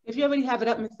 If you already have it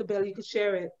up, Mr. Bill, you could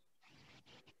share it.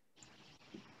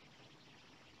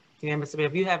 Yeah, Mr. Bill,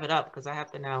 if you have it up, because I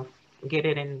have to now get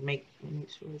it and make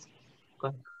sure it's, go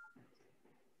ahead.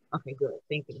 Okay, good,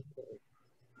 thank you.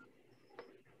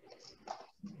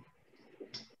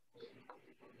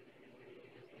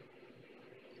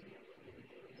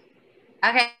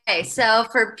 Okay, so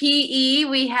for PE,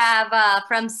 we have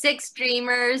from 6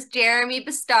 dreamers, Jeremy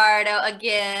Bastardo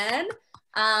again.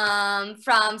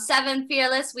 From 7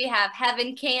 fearless, we have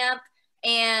Heaven Camp.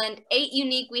 And 8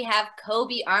 unique, we have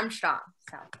Kobe Armstrong.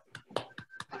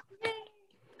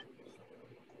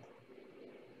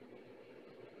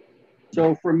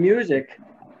 So for music,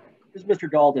 this is Mr.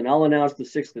 Dalton. I'll announce the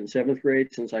 6th and 7th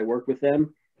grade since I work with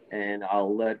them. And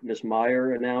I'll let Miss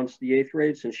Meyer announce the 8th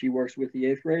grade since she works with the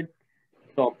 8th grade.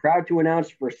 So I'm proud to announce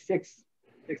for 6th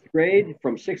grade,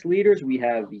 from 6 leaders, we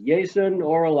have Yason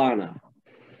Orellana.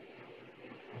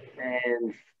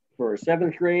 And for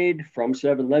 7th grade, from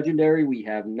 7 legendary, we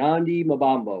have Nandi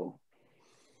Mabambo.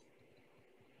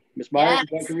 Miss Meyer, Yes.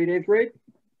 would you like to read 8th grade?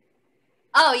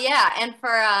 Oh yeah, and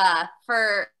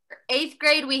for 8th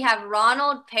grade, we have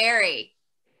Ronald Perry.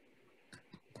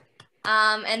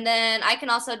 And then I can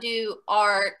also do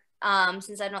art,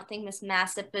 since I don't think Miss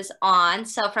Massip is on.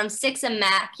 So from 6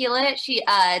 immaculate,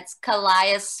 it's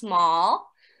Kalia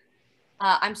Small.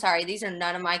 I'm sorry, these are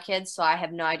none of my kids, so I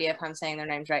have no idea if I'm saying their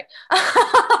names right.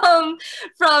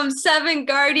 From 7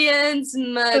 guardians,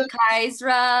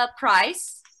 Makaisra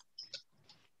Price.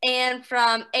 And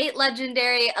from 8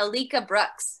 legendary, Alika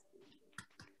Brooks.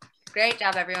 Great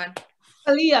job, everyone.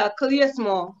 Kalia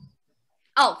Small.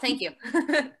 Oh, thank you.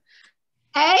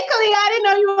 Hey, Kalia, I didn't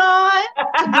know you were on.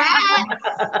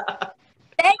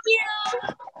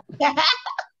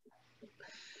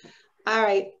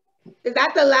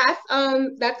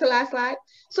 That's the last slide.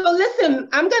 So listen,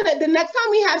 the next time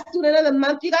we have student of the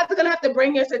month, you guys are gonna have to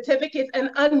bring your certificates and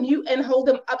unmute and hold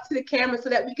them up to the camera so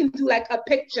that we can do like a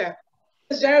picture.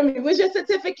 Jeremy, where's your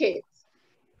certificate?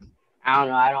 I don't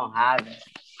know. I don't have it.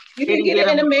 You didn't get it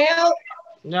in the mail?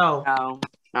 No. No,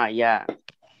 not yet.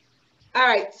 All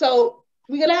right, so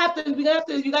you guys are gonna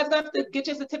have to get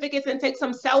your certificates and take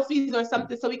some selfies or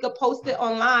something so we could post it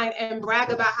online and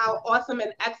brag about how awesome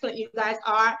and excellent you guys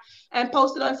are, and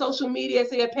post it on social media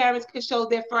so your parents can show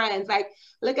their friends. Like,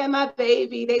 look at my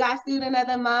baby, they got student of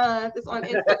the month. It's on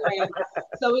Instagram.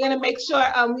 So we're gonna make sure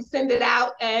we send it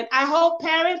out. And I hope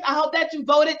parents, I hope that you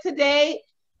voted today.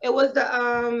 It was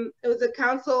the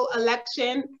council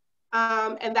election,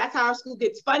 and that's how our school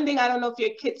gets funding. I don't know if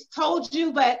your kids told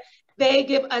you, but they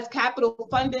give us capital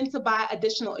funding to buy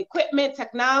additional equipment,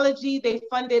 technology. They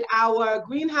funded our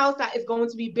greenhouse that is going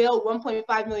to be built,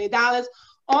 $1.5 million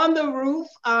on the roof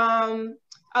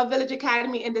of Village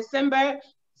Academy in December.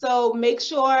 So make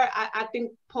sure, I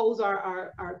think polls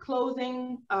are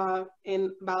closing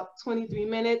in about 23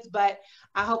 minutes, but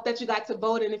I hope that you got to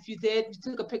vote. And if you did, you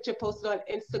took a picture, posted on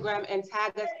Instagram and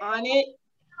tag us on it.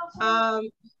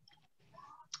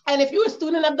 And if you're a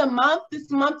student of the month, this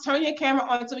month, turn your camera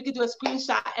on so we can do a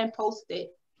screenshot and post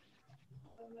it.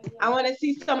 I want to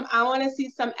see some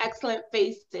excellent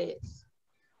faces.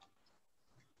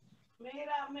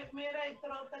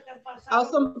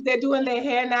 Also, they're doing their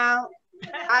hair now.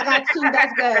 I got two,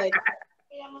 that's good.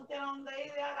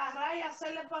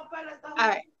 All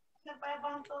right.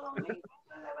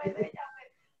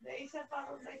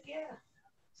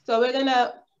 So we're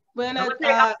gonna I'm gonna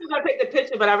take the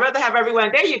picture, but I'd rather have everyone.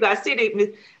 There you go. I see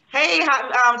the. Hey,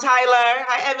 Tyler.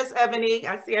 Hi, Miss Ebony.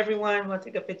 I see everyone. I'm gonna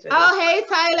take a picture. Oh, hey,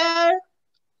 Tyler.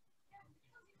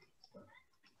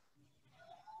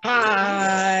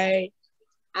 Hi.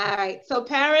 All right. So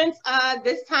parents,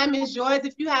 this time is yours.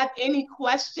 If you have any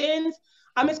questions,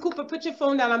 Ms. Cooper, put your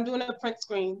phone down. I'm doing a print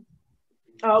screen.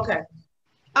 Oh, okay.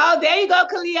 Oh, there you go,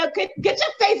 Kalia. Get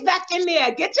your face back in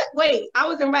there. Wait, I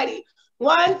wasn't ready.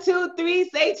 1, 2, 3,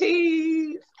 say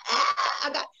cheese. I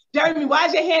got Jeremy, why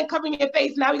is your hand covering your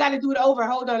face? Now we got to do it over.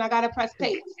 Hold on, I got to press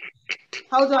paste.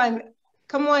 Hold on.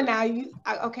 Come on now.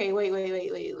 Okay, wait.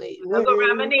 Hello,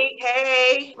 Ramonique.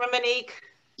 Hey, Ramonique.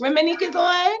 Ramonique is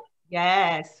on?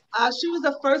 Yes. She was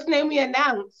the first name we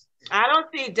announced. I don't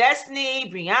see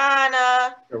Destiny,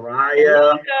 Brianna,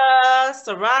 Soraya,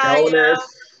 Jonas,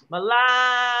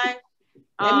 Malai.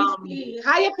 Let me see.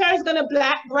 How your parents gonna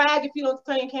brag if you don't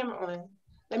turn your camera on?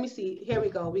 Let me see. Here we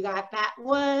go. We got that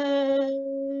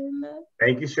one.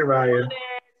 Thank you, Soraya.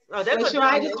 Oh, wait,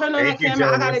 Soraya just turned on her camera.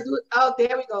 Jonas. I gotta do it. Oh,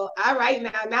 there we go. All right,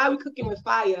 now we're cooking with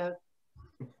fire.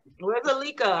 Where's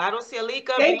Alika? I don't see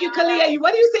Alika. Thank you, Kalia.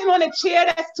 What are you sitting on a chair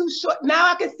that's too short?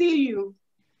 Now I can see you.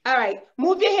 All right,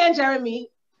 move your hand, Jeremy.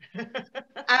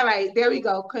 All right, there we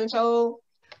go. Control,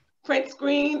 print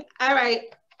screen. All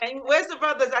right. And where's the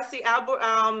brothers? I see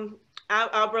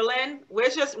Berlin.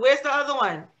 Where's the other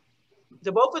one?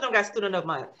 The both of them got student of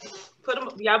month. Put them,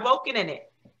 y'all both in it.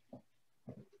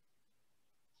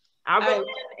 Berlin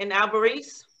and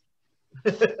Alberice.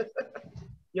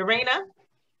 Urena.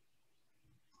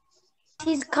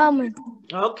 She's coming.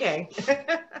 Okay.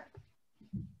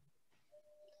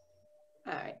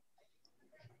 All right.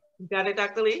 You got it,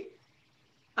 Dr. Lee?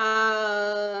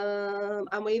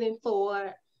 I'm waiting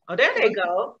for. Oh, there they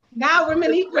go. Now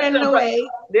Ramonique ran away.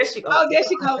 There she goes. Oh, there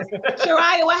she goes.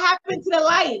 Soraya, what happened to the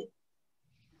light?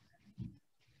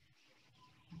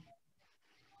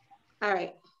 All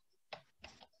right.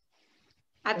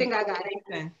 I think I got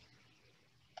it.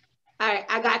 All right,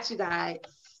 I got you guys.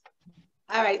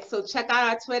 All right, so check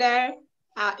out our Twitter,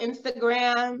 our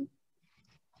Instagram.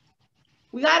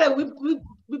 We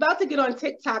about to get on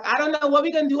TikTok. I don't know what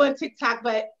we're gonna do on TikTok,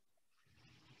 but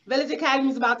Village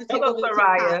Academy is about to take over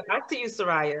Soraya. I see you,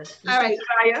 Soraya. All right.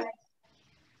 Soraya.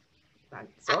 I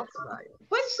saw Soraya.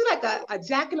 What is she, like a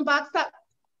Jack in the Box stuff?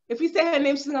 If we say her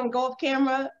name, she's gonna go off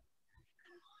camera.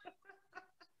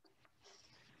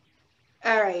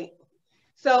 All right.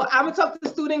 So I'm gonna talk to the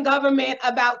student government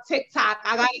about TikTok.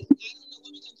 I don't know what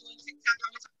we're gonna do on TikTok.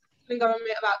 I'm gonna talk to the student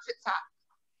government about TikTok.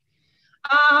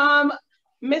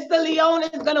 Mr. Leone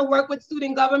is gonna work with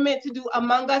student government to do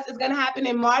Among Us. It's gonna happen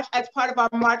in March as part of our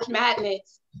March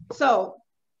Madness. So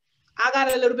I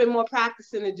got a little bit more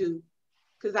practicing to do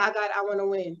because I wanna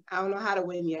win. I don't know how to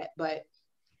win yet, but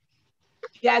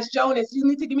yes, Jonas, you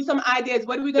need to give me some ideas.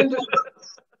 What are we gonna do? I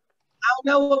don't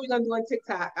know what we're gonna do on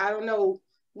TikTok. I don't know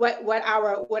what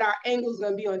our angle's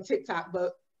gonna be on TikTok,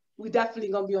 but we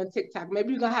definitely gonna be on TikTok.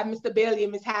 Maybe we're gonna have Mr. Bailey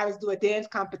and Miss Harris do a dance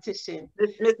competition.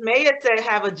 Miss Mayer said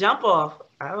have a jump off.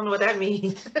 I don't know what that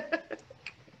means.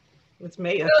 It's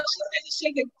Maya.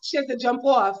 She has to jump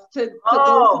off to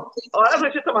oh, that's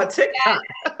what you're talking about, TikTok.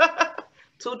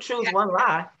 2 truths, 1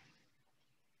 lie.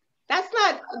 That's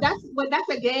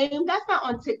a game. That's not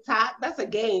on TikTok. That's a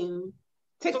game.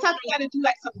 TikTok, you gotta do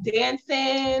like some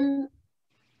dancing,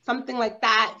 something like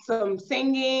that, some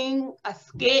singing, a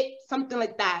skit, something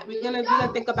like that. We're gonna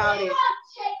think about it.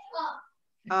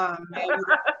 Yeah.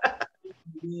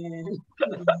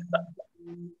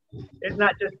 It's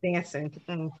not just dancing.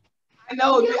 I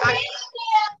know. If you like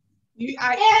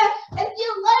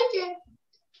it,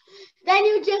 then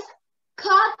you just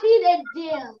copy the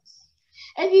dance.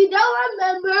 If you don't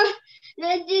remember,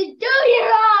 then just do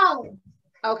your own.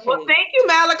 Okay. Well, thank you,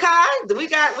 Malachi. We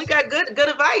got good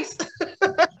advice.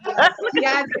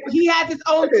 He has his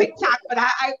own TikTok, but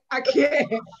I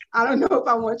can't. I don't know if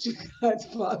I want you guys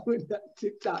following that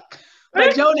TikTok.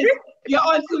 But Jonas, you're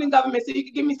on student government, so you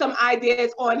can give me some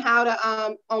ideas on how to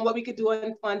on what we could do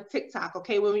on TikTok,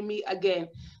 okay, when we meet again.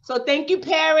 So thank you,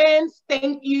 parents.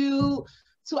 Thank you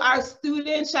to our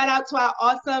students. Shout out to our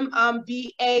awesome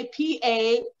PTA,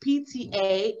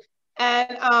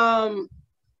 and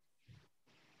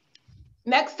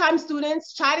next time,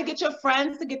 students, try to get your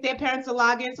friends to get their parents to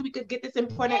log in so we could get this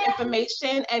important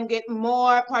information and get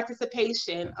more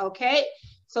participation, okay?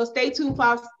 So stay tuned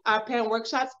for our parent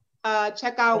workshops.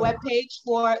 Check our webpage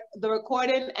for the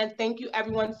recording, and thank you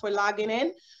everyone for logging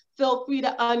in. Feel free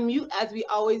to unmute as we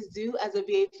always do as a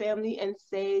VA family and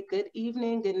say good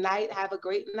evening, good night, have a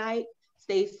great night,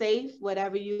 stay safe,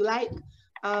 whatever you like,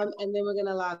 and then we're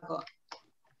gonna log off.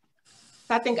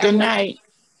 So I think good night.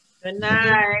 Good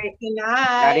night. Good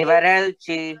night.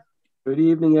 Arrivederci. Good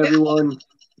evening, everyone.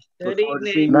 Good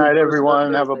evening. Good night,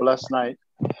 everyone. Have a blessed night.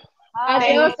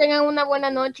 Adiós, tengan una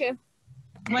buena noche.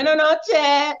 Buenas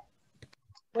noches.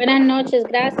 Buenas noches,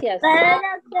 gracias. Buenas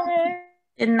noches.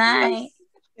 Good night.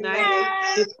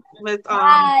 Night.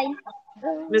 Bye.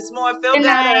 Miss Moore, feel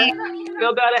better.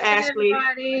 Feel better, Ashley.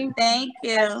 Thank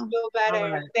you. Feel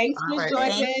better. Right. Thanks, Miss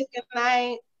Georges. Good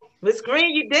night. Miss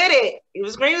Green, you did it.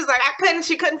 Miss Green was like,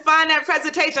 she couldn't find that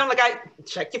presentation. I'm like,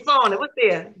 check your phone. It was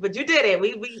there, but you did it.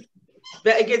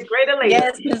 It gets greater later.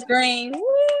 Yes, Miss Green.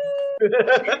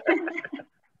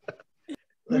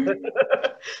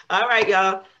 All right,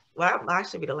 y'all. Well, I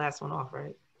should be the last one off,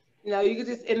 right? No, you can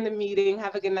just end the meeting.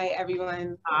 Have a good night,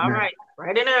 everyone. All right.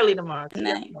 Right in early tomorrow. Good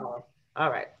night. All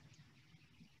right.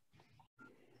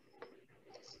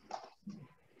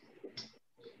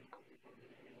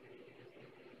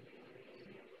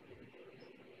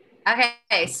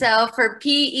 Okay, so for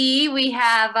PE, we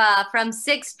have from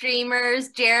 6 Dreamers,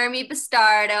 Jeremy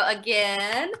Bastardo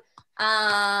again.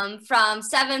 From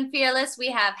 7 Fearless, we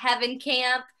have Heaven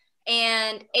Camp.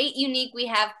 And 8 Unique, we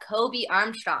have Kobe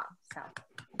Armstrong.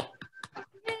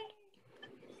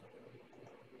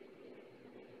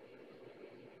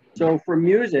 So for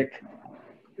music,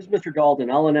 this is Mr.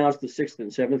 Dalton. I'll announce the 6th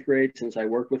and 7th grade since I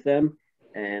work with them.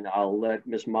 And I'll let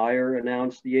Miss Meyer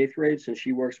announce the 8th grade since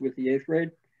she works with the 8th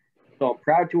grade. So I'm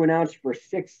proud to announce for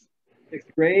 6th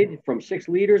grade, from 6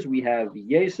 leaders, we have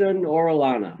Yason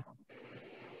Orellana.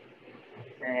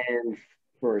 And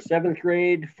for 7th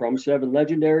grade, from 7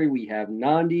 Legendary, we have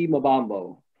Nandi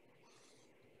Mabambo.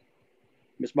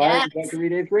 Miss Meyer, Yes. would you like to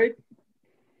read 8th grade?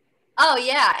 Oh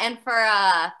yeah, and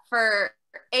for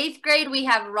 8th grade, we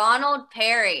have Ronald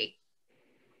Perry.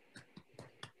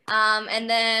 And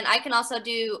then I can also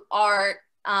do art,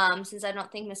 since I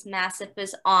don't think Miss Massif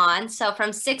is on. So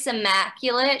from 6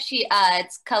 Immaculate,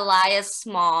 it's Kalia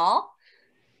Small.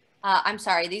 I'm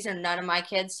sorry, these are none of my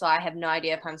kids, so I have no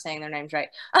idea if I'm saying their names right.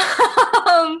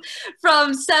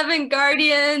 From 7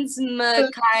 Guardians,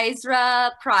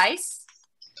 Makaisra Price.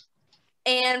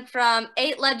 And from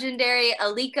 8 Legendary,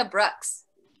 Alika Brooks.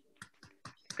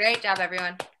 Great job,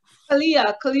 everyone.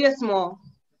 Kalia Small.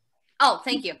 Oh,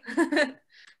 thank you.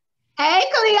 Hey,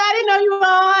 Kalia, I didn't know you were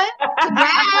on.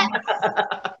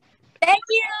 Congrats. Thank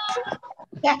you.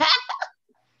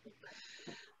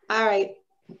 All right.